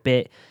midfield quite a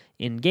bit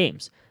in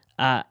games.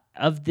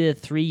 Of the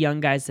 3 young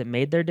guys that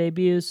made their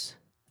debuts,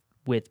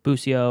 with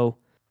Busio,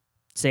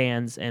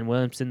 Sands, and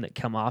Williamson that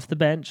come off the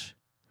bench,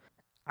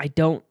 I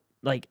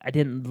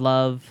didn't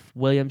love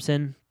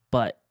Williamson,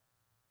 but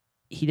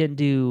he didn't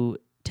do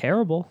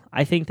terrible.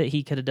 I think that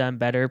he could have done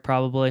better,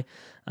 probably.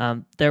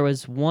 There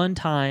was one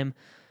play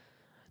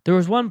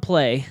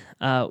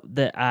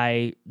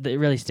that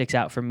really sticks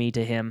out from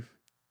him,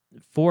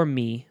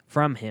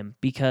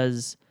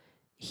 because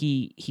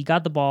he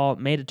got the ball,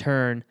 made a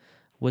turn,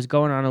 was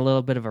going on a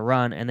little bit of a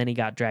run, and then he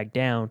got dragged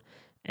down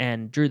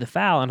and drew the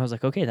foul, and I was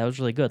like, okay, that was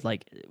really good.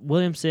 Like,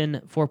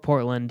 Williamson for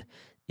Portland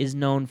is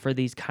known for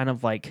these kind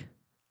of like,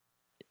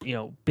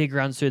 big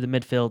runs through the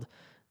midfield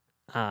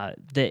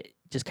that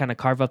just kind of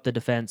carve up the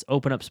defense,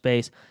 open up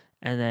space,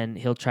 and then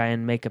he'll try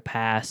and make a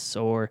pass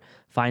or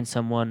find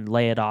someone,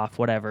 lay it off,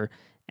 whatever.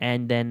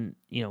 And then,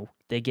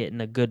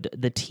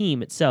 the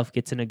team itself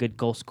gets in a good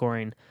goal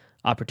scoring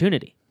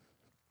opportunity.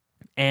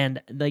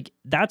 And like,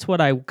 that's what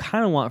I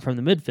kind of want from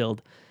the midfield,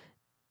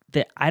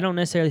 that I don't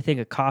necessarily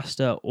think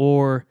Acosta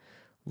or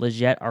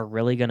Leggett are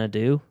really going to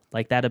do.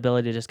 Like, that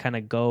ability to just kind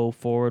of go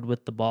forward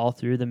with the ball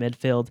through the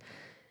midfield,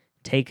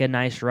 take a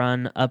nice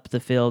run up the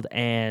field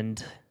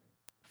and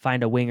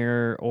find a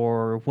winger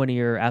or one of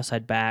your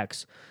outside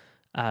backs,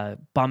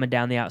 bomb it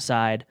down the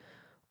outside,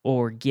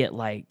 or get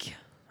like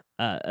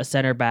a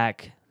center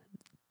back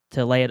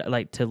to lay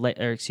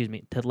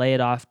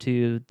it off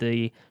to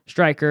the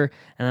striker,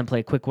 and then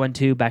play a quick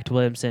 1-2 back to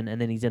Williamson, and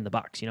then he's in the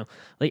box.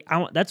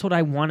 That's what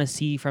I want to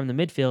see from the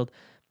midfield.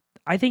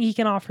 I think he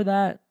can offer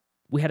that.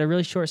 We had a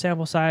really short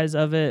sample size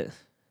of it.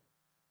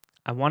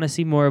 I want to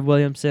see more of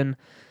Williamson.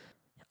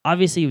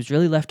 Obviously, he was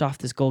really left off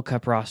this Gold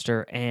Cup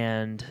roster,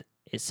 and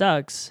it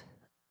sucks.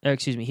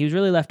 He was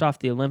really left off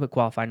the Olympic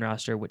qualifying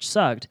roster, which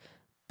sucked.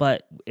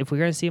 But if we're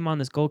going to see him on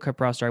this Gold Cup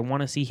roster, I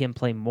want to see him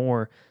play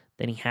more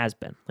than he has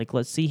been. Like,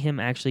 let's see him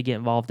actually get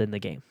involved in the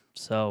game.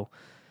 So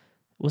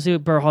we'll see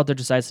what Berhalter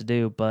decides to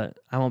do, but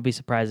I won't be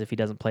surprised if he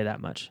doesn't play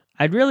that much.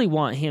 I'd really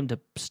want him to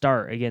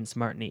start against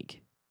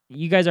Martinique.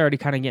 You guys are already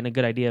kind of getting a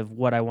good idea of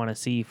what I want to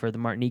see for the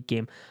Martinique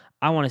game.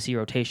 I want to see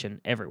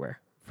rotation everywhere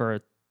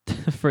for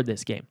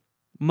this game.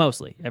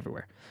 Mostly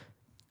everywhere.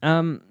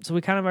 So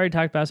we kind of already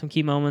talked about some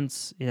key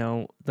moments.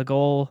 The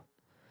goal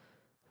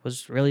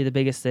was really the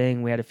biggest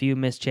thing. We had a few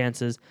missed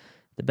chances.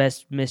 The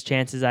best missed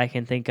chances I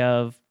can think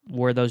of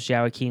were those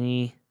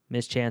Joaquini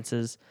missed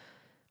chances.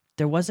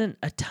 There wasn't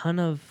a ton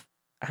of,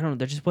 I don't know,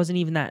 there just wasn't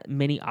even that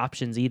many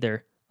options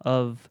either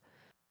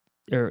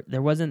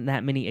there wasn't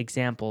that many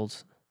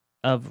examples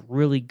of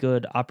really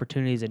good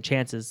opportunities and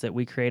chances that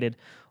we created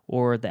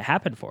or that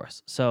happened for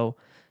us. So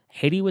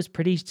Haiti was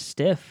pretty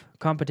stiff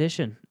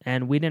competition,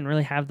 and we didn't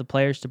really have the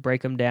players to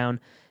break them down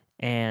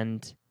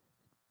and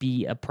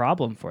be a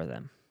problem for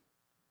them.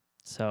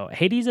 So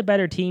Haiti's a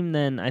better team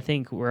than I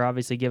think we're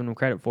obviously giving them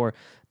credit for.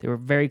 They were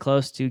very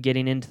close to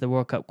getting into the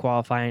World Cup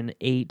qualifying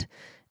 8,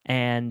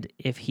 and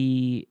if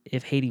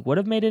Haiti would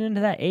have made it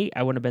into that 8,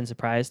 I wouldn't have been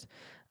surprised.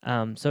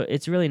 So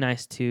it's really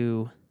nice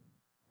to,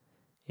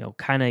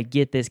 kind of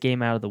get this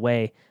game out of the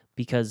way,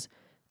 because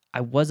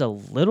I was a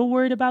little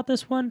worried about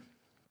this one,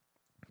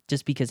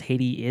 just because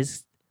Haiti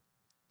is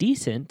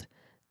decent,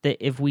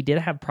 that if we did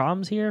have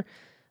problems here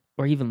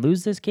or even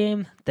lose this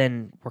game,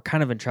 then we're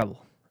kind of in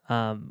trouble.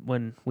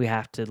 When we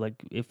have to,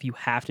 if you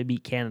have to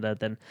beat Canada,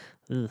 then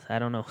I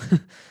don't know.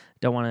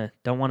 don't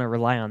want to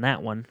rely on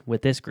that one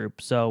with this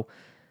group. So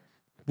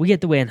we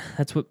get the win.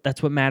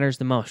 That's what matters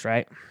the most,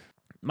 right?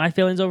 My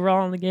feelings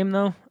overall on the game,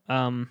 though,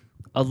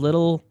 a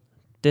little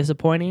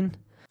disappointing.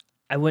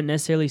 I wouldn't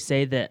necessarily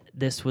say that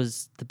this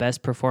was the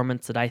best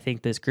performance that I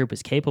think this group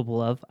is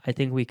capable of. I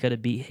think we could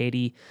have beat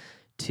Haiti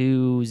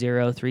 2-0,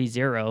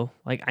 3-0.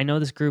 I know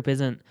this group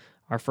isn't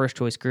our first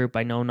choice group.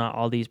 I know not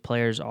all these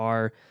players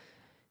are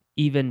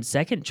even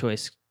second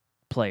choice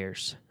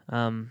players.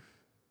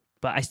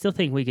 But I still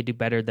think we could do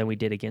better than we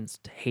did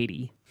against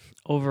Haiti.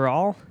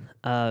 Overall,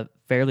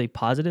 fairly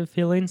positive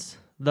feelings,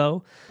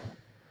 though,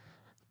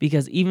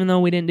 because even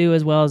though we didn't do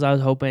as well as I was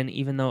hoping,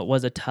 even though it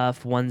was a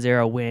tough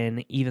 1-0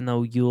 win, even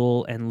though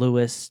Yule and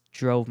Lewis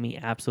drove me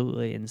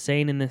absolutely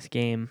insane in this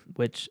game,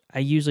 which I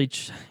usually,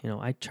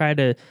 I try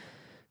to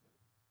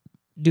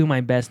do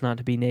my best not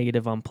to be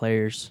negative on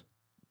players,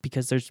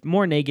 because there's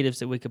more negatives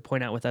that we could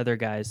point out with other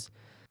guys.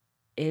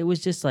 It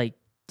was just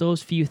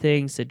those few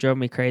things that drove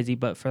me crazy,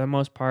 but for the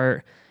most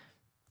part,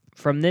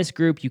 from this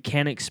group, you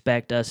can't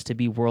expect us to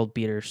be world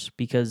beaters,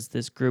 because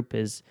this group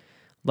is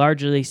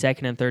largely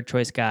second and third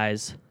choice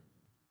guys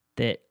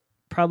that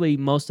probably a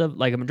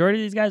majority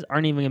of these guys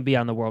aren't even going to be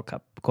on the World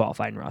Cup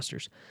qualifying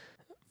rosters.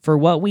 For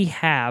what we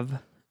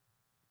have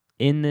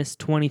in this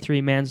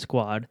 23-man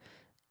squad,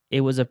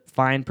 it was a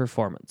fine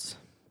performance,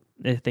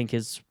 I think,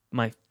 is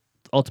my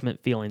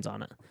ultimate feelings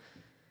on it.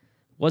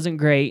 Wasn't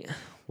great,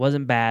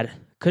 wasn't bad.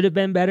 Could have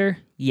been better,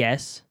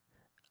 yes.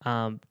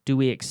 Do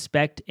we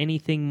expect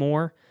anything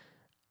more?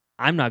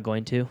 I'm not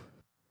going to.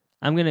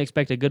 I'm going to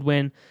expect a good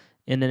win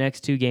in the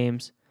next 2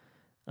 games.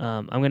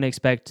 I'm going to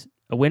expect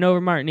a win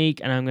over Martinique,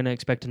 and I'm going to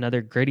expect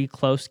another gritty,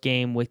 close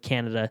game with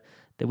Canada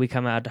that we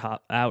come out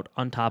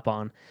on top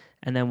on,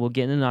 and then we'll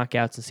get in the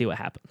knockouts and see what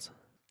happens.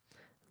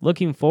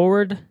 Looking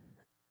forward,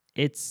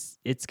 it's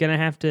going to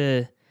have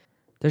to.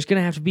 There's going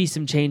to have to be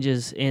some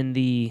changes in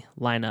the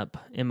lineup,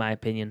 in my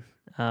opinion.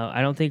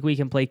 I don't think we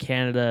can play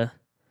Canada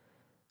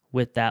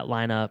with that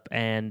lineup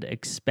and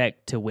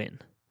expect to win.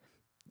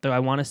 Though I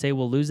want to say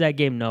we'll lose that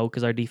game, no,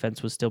 because our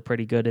defense was still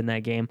pretty good in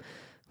that game.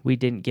 We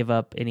didn't give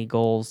up any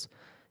goals,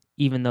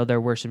 even though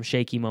there were some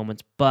shaky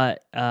moments.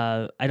 But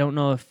I don't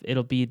know if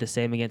it'll be the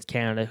same against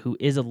Canada, who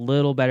is a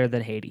little better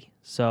than Haiti.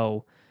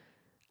 So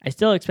I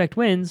still expect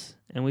wins,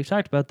 and we've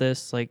talked about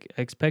this. I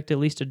expect at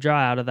least a draw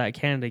out of that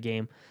Canada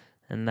game,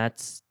 and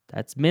that's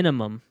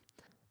minimum.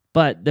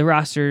 But the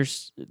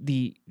rosters,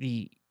 the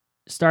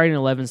starting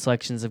 11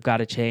 selections have got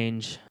to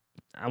change.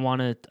 I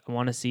want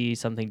to see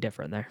something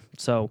different there.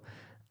 So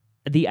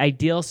the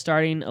ideal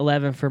starting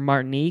 11 for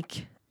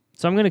Martinique.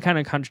 So I'm going to kind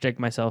of contradict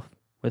myself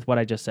with what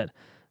I just said,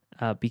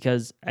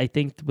 because I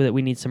think that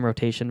we need some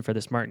rotation for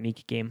this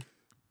Martinique game.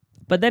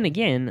 But then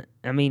again,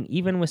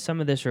 even with some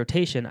of this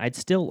rotation, I'd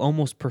still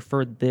almost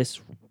prefer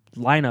this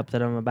lineup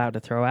that I'm about to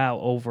throw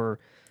out over,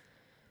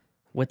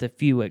 with a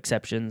few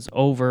exceptions,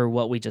 over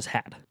what we just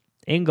had.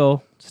 In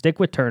goal, stick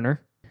with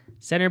Turner.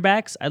 Center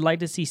backs, I'd like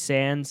to see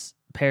Sands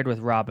paired with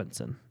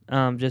Robinson,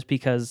 just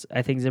because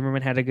I think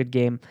Zimmerman had a good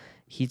game.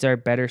 He's our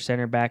better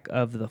center back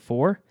of the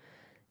 4.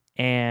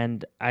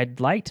 And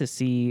I'd like to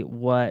see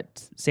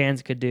what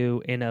Sands could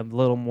do in a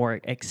little more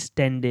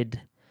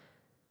extended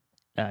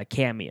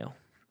cameo.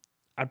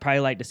 I'd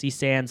probably like to see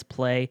Sands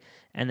play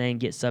and then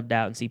get subbed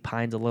out and see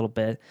Pines a little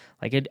bit.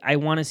 I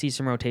want to see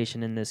some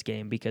rotation in this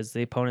game because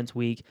the opponent's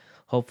weak.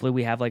 Hopefully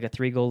we have a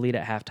 3-goal lead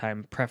at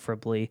halftime,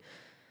 preferably.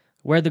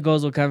 Where the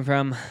goals will come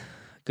from,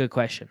 good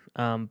question.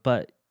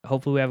 But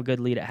hopefully we have a good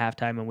lead at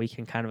halftime and we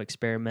can kind of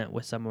experiment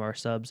with some of our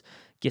subs,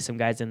 get some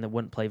guys in that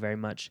wouldn't play very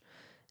much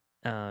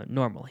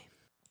normally.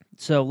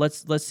 So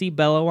let's see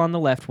Bello on the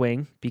left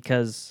wing,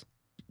 because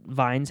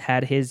Vines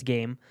had his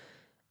game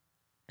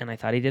and I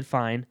thought he did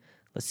fine.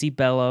 Let's see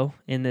Bello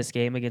in this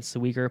game against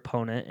the weaker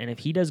opponent, and if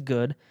he does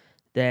good,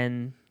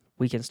 then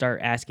we can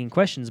start asking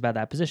questions about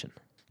that position.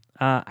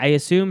 I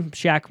assume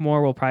Shaq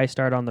Moore will probably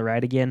start on the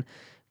right again,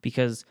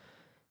 because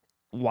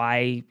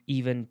why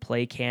even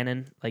play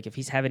Cannon? Like, if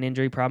he's having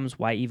injury problems,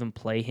 why even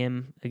play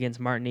him against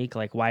Martinique?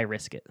 Like, why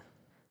risk it?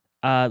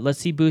 Let's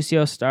see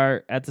Busio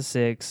start at the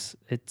 6.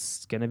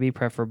 It's going to be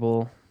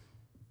preferable.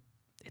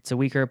 It's a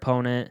weaker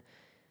opponent.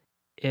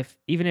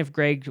 Even if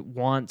Greg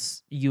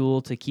wants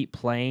Yule to keep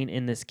playing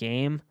in this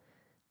game,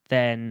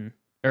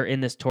 or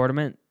in this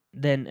tournament,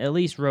 then at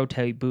least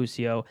rotate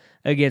Busio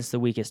against the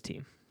weakest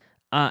team.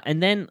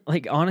 And then,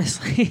 like,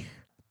 honestly,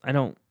 I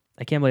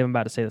can't believe I'm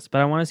about to say this,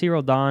 but I want to see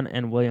Roldan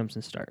and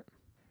Williamson start.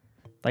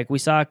 Like, we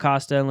saw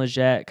Costa and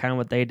Leggett, kind of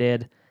what they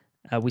did.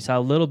 We saw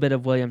a little bit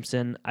of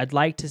Williamson. I'd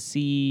like to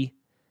see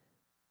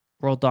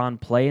Roldan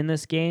play in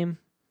this game.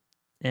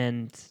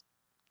 And,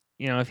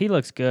 if he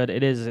looks good,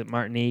 it is at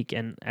Martinique,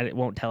 and it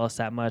won't tell us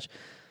that much.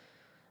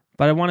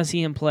 But I want to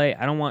see him play.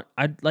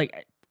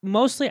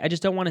 Mostly, I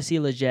just don't want to see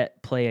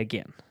Leggett play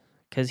again.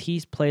 Because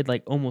he's played,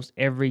 like, almost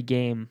every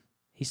game.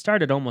 He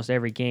started almost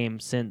every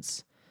game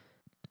since...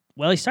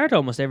 Well, he started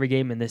almost every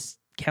game in this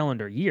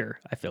calendar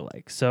year, I feel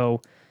like.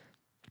 So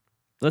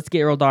let's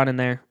get Roldan in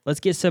there. Let's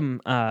get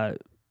some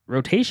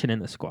rotation in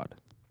the squad.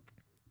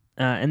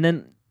 And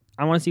then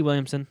I want to see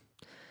Williamson.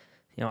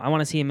 I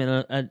want to see him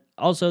in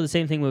also the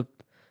same thing with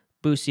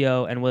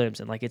Busio and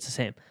Williamson. Like, it's the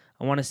same.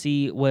 I want to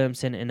see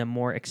Williamson in a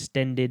more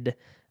extended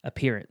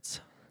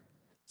appearance.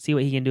 See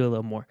what he can do a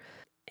little more.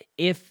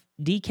 If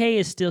DK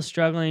is still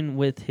struggling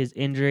with his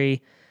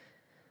injury,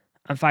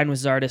 I'm fine with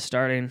Zardes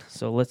starting,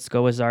 so let's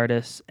go with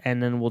Zardes,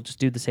 and then we'll just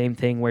do the same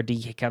thing where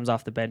DK comes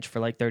off the bench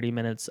for like 30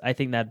 minutes. I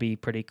think that'd be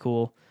pretty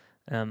cool.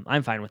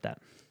 I'm fine with that.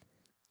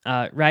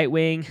 Right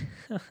wing,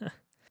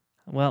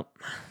 well,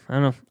 I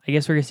don't know. I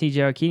guess we're going to see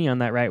Gioacchini on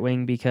that right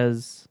wing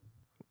because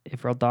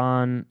if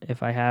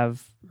I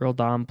have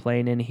Roldan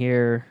playing in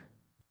here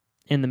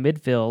in the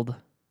midfield,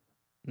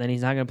 then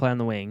he's not going to play on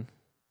the wing,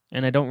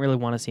 and I don't really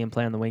want to see him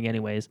play on the wing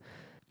anyways.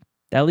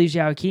 That leaves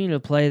Gioacchini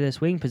to play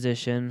this wing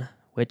position,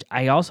 which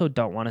I also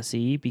don't want to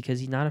see because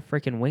he's not a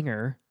freaking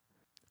winger.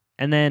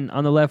 And then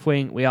on the left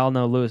wing, we all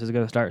know Lewis is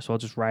going to start, so I'll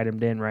just write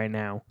him in right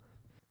now.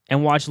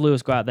 And watch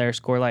Lewis go out there,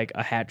 score like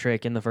a hat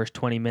trick in the first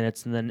 20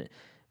 minutes, and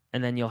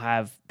then you'll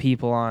have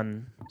people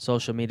on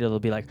social media that'll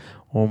be like,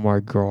 "Oh my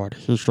God,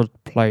 he should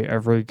play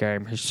every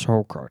game. He's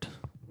so good."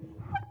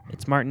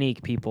 It's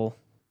Martinique, people.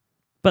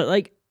 But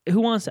like, I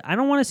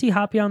don't want to see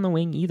Hoppy on the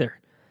wing either.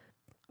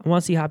 I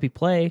want to see Hoppy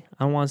play.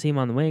 I don't want to see him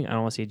on the wing. I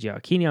don't want to see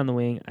Gioacchini on the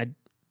wing.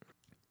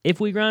 If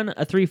we run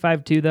a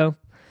 3-5-2 though,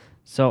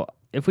 so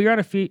if we run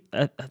if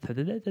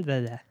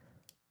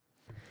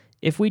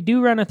we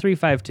do run a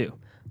 3-5-2,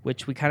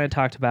 which we kind of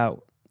talked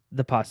about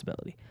the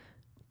possibility,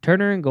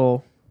 Turner in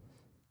goal,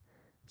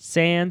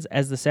 Sands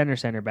as the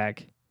center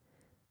back,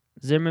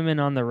 Zimmerman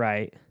on the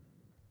right,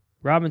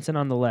 Robinson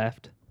on the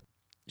left,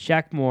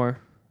 Shaq Moore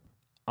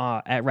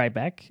at right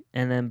back,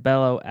 and then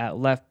Bello at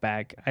left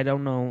back. I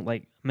don't know,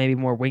 like maybe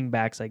more wing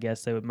backs, I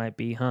guess they might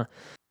be, huh?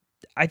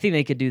 I think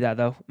they could do that,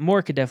 though.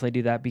 Moore could definitely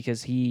do that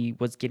because he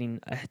was getting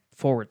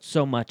forward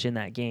so much in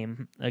that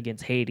game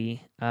against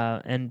Haiti.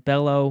 And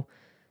Bello,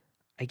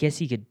 I guess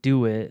he could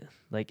do it.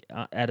 Like,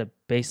 at a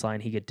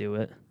baseline, he could do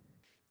it.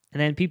 And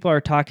then people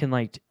are talking,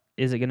 like,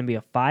 is it going to be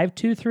a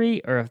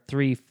 5-2-3 or a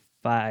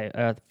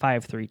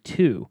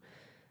 5-3-2?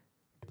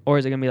 Or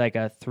is it going to be like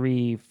a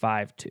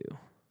 3-5-2?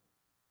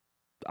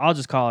 I'll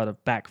just call it a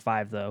back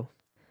five, though.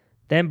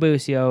 Then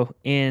Busio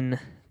in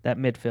that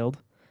midfield.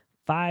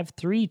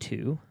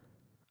 5-3-2.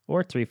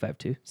 Or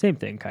 3-5-2. Same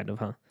thing, kind of,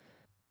 huh?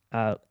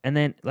 And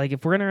then, like,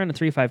 if we're going to run a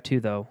 3-5-2,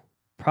 though,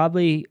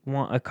 probably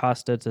want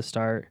Acosta to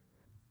start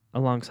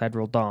alongside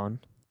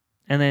Roldan.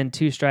 And then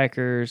 2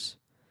 strikers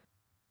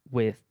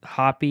with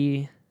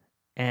Hoppy.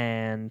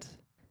 And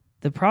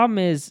the problem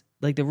is,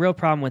 like, the real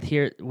problem with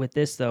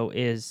this, though,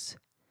 is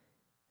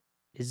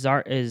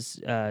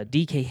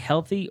DK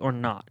healthy or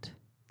not?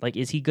 Like,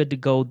 is he good to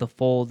go the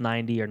full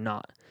 90 or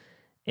not?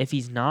 If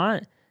he's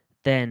not,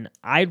 then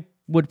I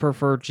would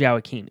prefer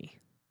Gioacchini.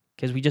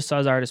 Because we just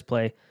saw Zardes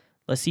play.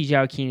 Let's see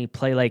Gioacchini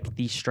play like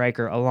the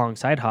striker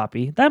alongside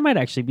Hoppy. That might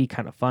actually be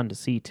kind of fun to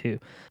see too.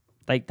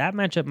 Like, that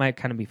matchup might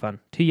kind of be fun.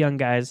 2 young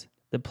guys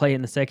that play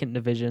in the second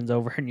divisions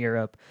over in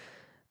Europe.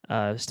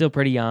 Still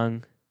pretty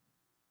young.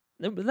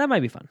 That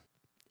might be fun.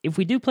 If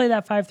we do play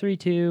that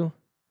 5-3-2,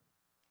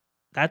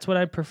 that's what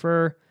I'd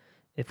prefer.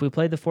 If we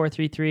play the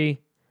 4-3-3,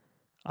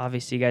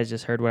 obviously you guys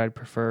just heard what I'd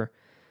prefer.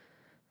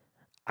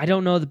 I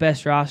don't know the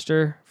best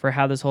roster for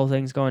how this whole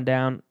thing's going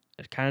down.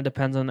 It kind of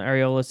depends on the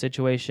Areola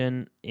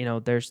situation.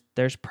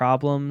 There's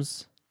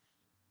problems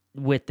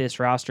with this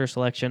roster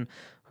selection.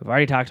 We've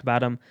already talked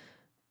about them.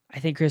 I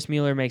think Chris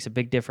Mueller makes a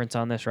big difference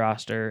on this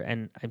roster,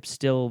 and I'm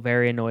still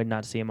very annoyed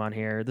not to see him on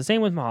here. The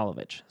same with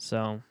Mihalovic.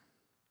 So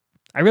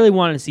I really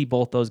wanted to see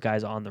both those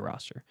guys on the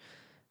roster.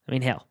 I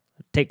mean, hell,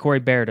 take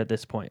Corey Barrett at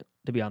this point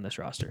to be on this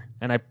roster,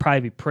 and I'd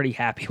probably be pretty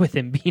happy with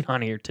him being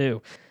on here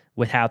too,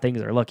 with how things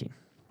are looking.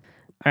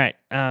 All right,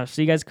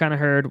 so you guys kind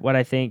of heard what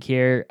I think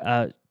here.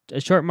 A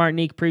short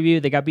Martinique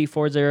preview. They got beat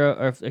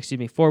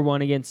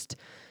 4-1 against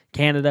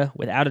Canada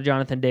without a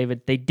Jonathan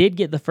David. They did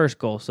get the first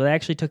goal, so they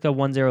actually took a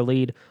 1-0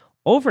 lead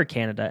over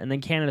Canada, and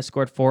then Canada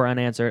scored 4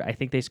 unanswered. I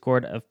think they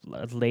scored a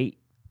late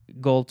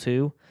goal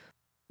too.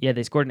 Yeah,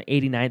 they scored an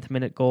 89th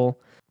minute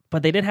goal,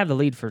 but they did have the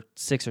lead for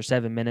 6 or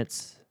 7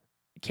 minutes.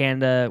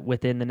 Canada,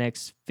 within the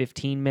next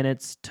 15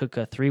 minutes, took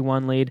a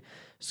 3-1 lead,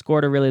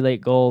 scored a really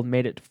late goal,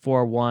 made it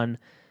 4-1.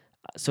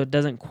 So it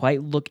doesn't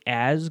quite look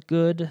as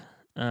good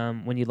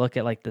when you look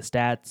at like the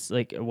stats.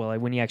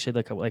 When you actually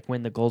look at like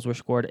when the goals were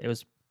scored, it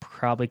was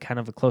probably kind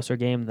of a closer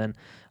game than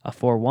a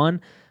 4-1.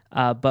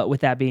 But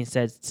with that being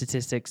said,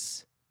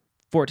 statistics,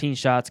 14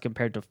 shots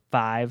compared to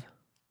 5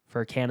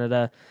 for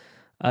Canada.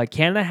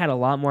 Canada had a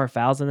lot more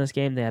fouls in this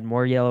game. They had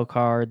more yellow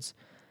cards.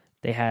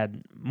 They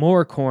had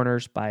more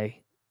corners by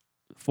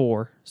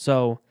 4.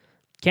 So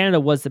Canada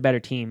was the better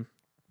team.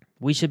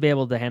 We should be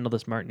able to handle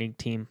this Martinique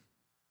team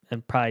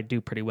and probably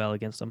do pretty well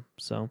against them.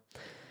 So, all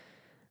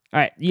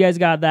right, you guys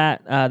got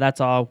that.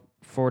 That's all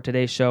for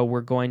today's show.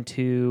 We're going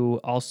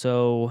to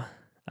also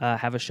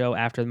have a show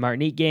after the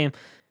Martinique game.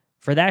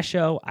 For that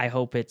show, I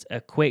hope it's a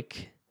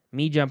quick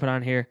me jumping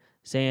on here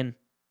saying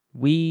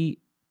we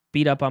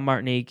beat up on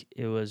Martinique.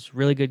 It was a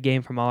really good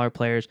game from all our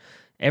players.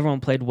 Everyone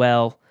played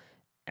well.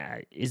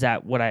 Is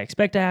that what I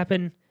expect to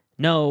happen?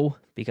 No,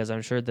 because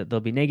I'm sure that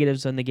there'll be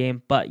negatives in the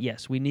game. But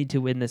yes, we need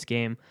to win this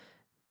game.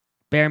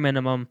 Bare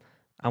minimum,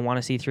 I want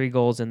to see 3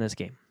 goals in this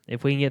game.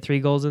 If we can get 3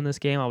 goals in this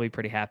game, I'll be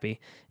pretty happy.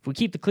 If we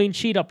keep the clean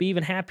sheet, I'll be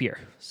even happier.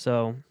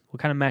 So we'll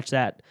kind of match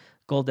that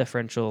goal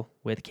differential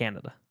with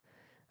Canada.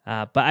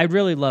 But I'd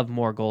really love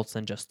more goals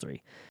than just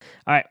 3.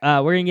 All right,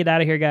 we're going to get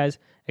out of here, guys.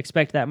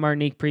 Expect that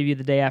Martinique preview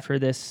the day after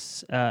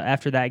this,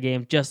 after that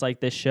game, just like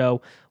this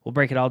show. We'll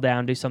break it all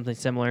down, do something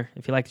similar.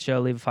 If you like the show,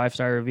 leave a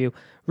 5-star review.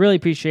 Really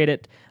appreciate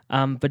it.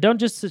 But don't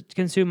just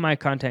consume my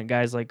content,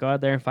 guys. Like, go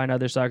out there and find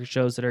other soccer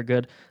shows that are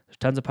good. There's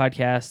tons of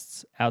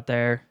podcasts out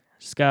there.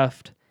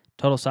 Scuffed,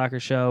 Total Soccer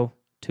Show,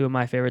 2 of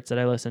my favorites that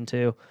I listen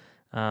to.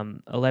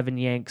 11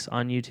 Yanks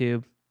on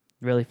YouTube.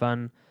 Really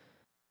fun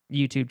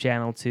YouTube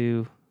channel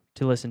to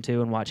listen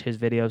to and watch his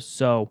videos.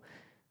 So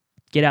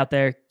get out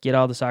there, get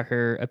all the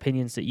soccer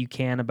opinions that you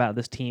can about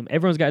this team.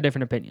 Everyone's got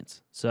different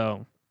opinions,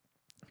 so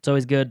it's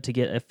always good to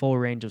get a full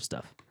range of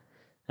stuff.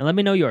 And let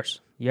me know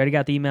yours. You already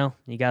got the email.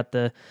 You got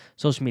the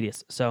social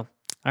medias. So, all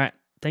right.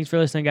 Thanks for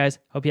listening, guys.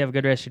 Hope you have a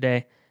good rest of your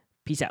day.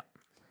 Peace out.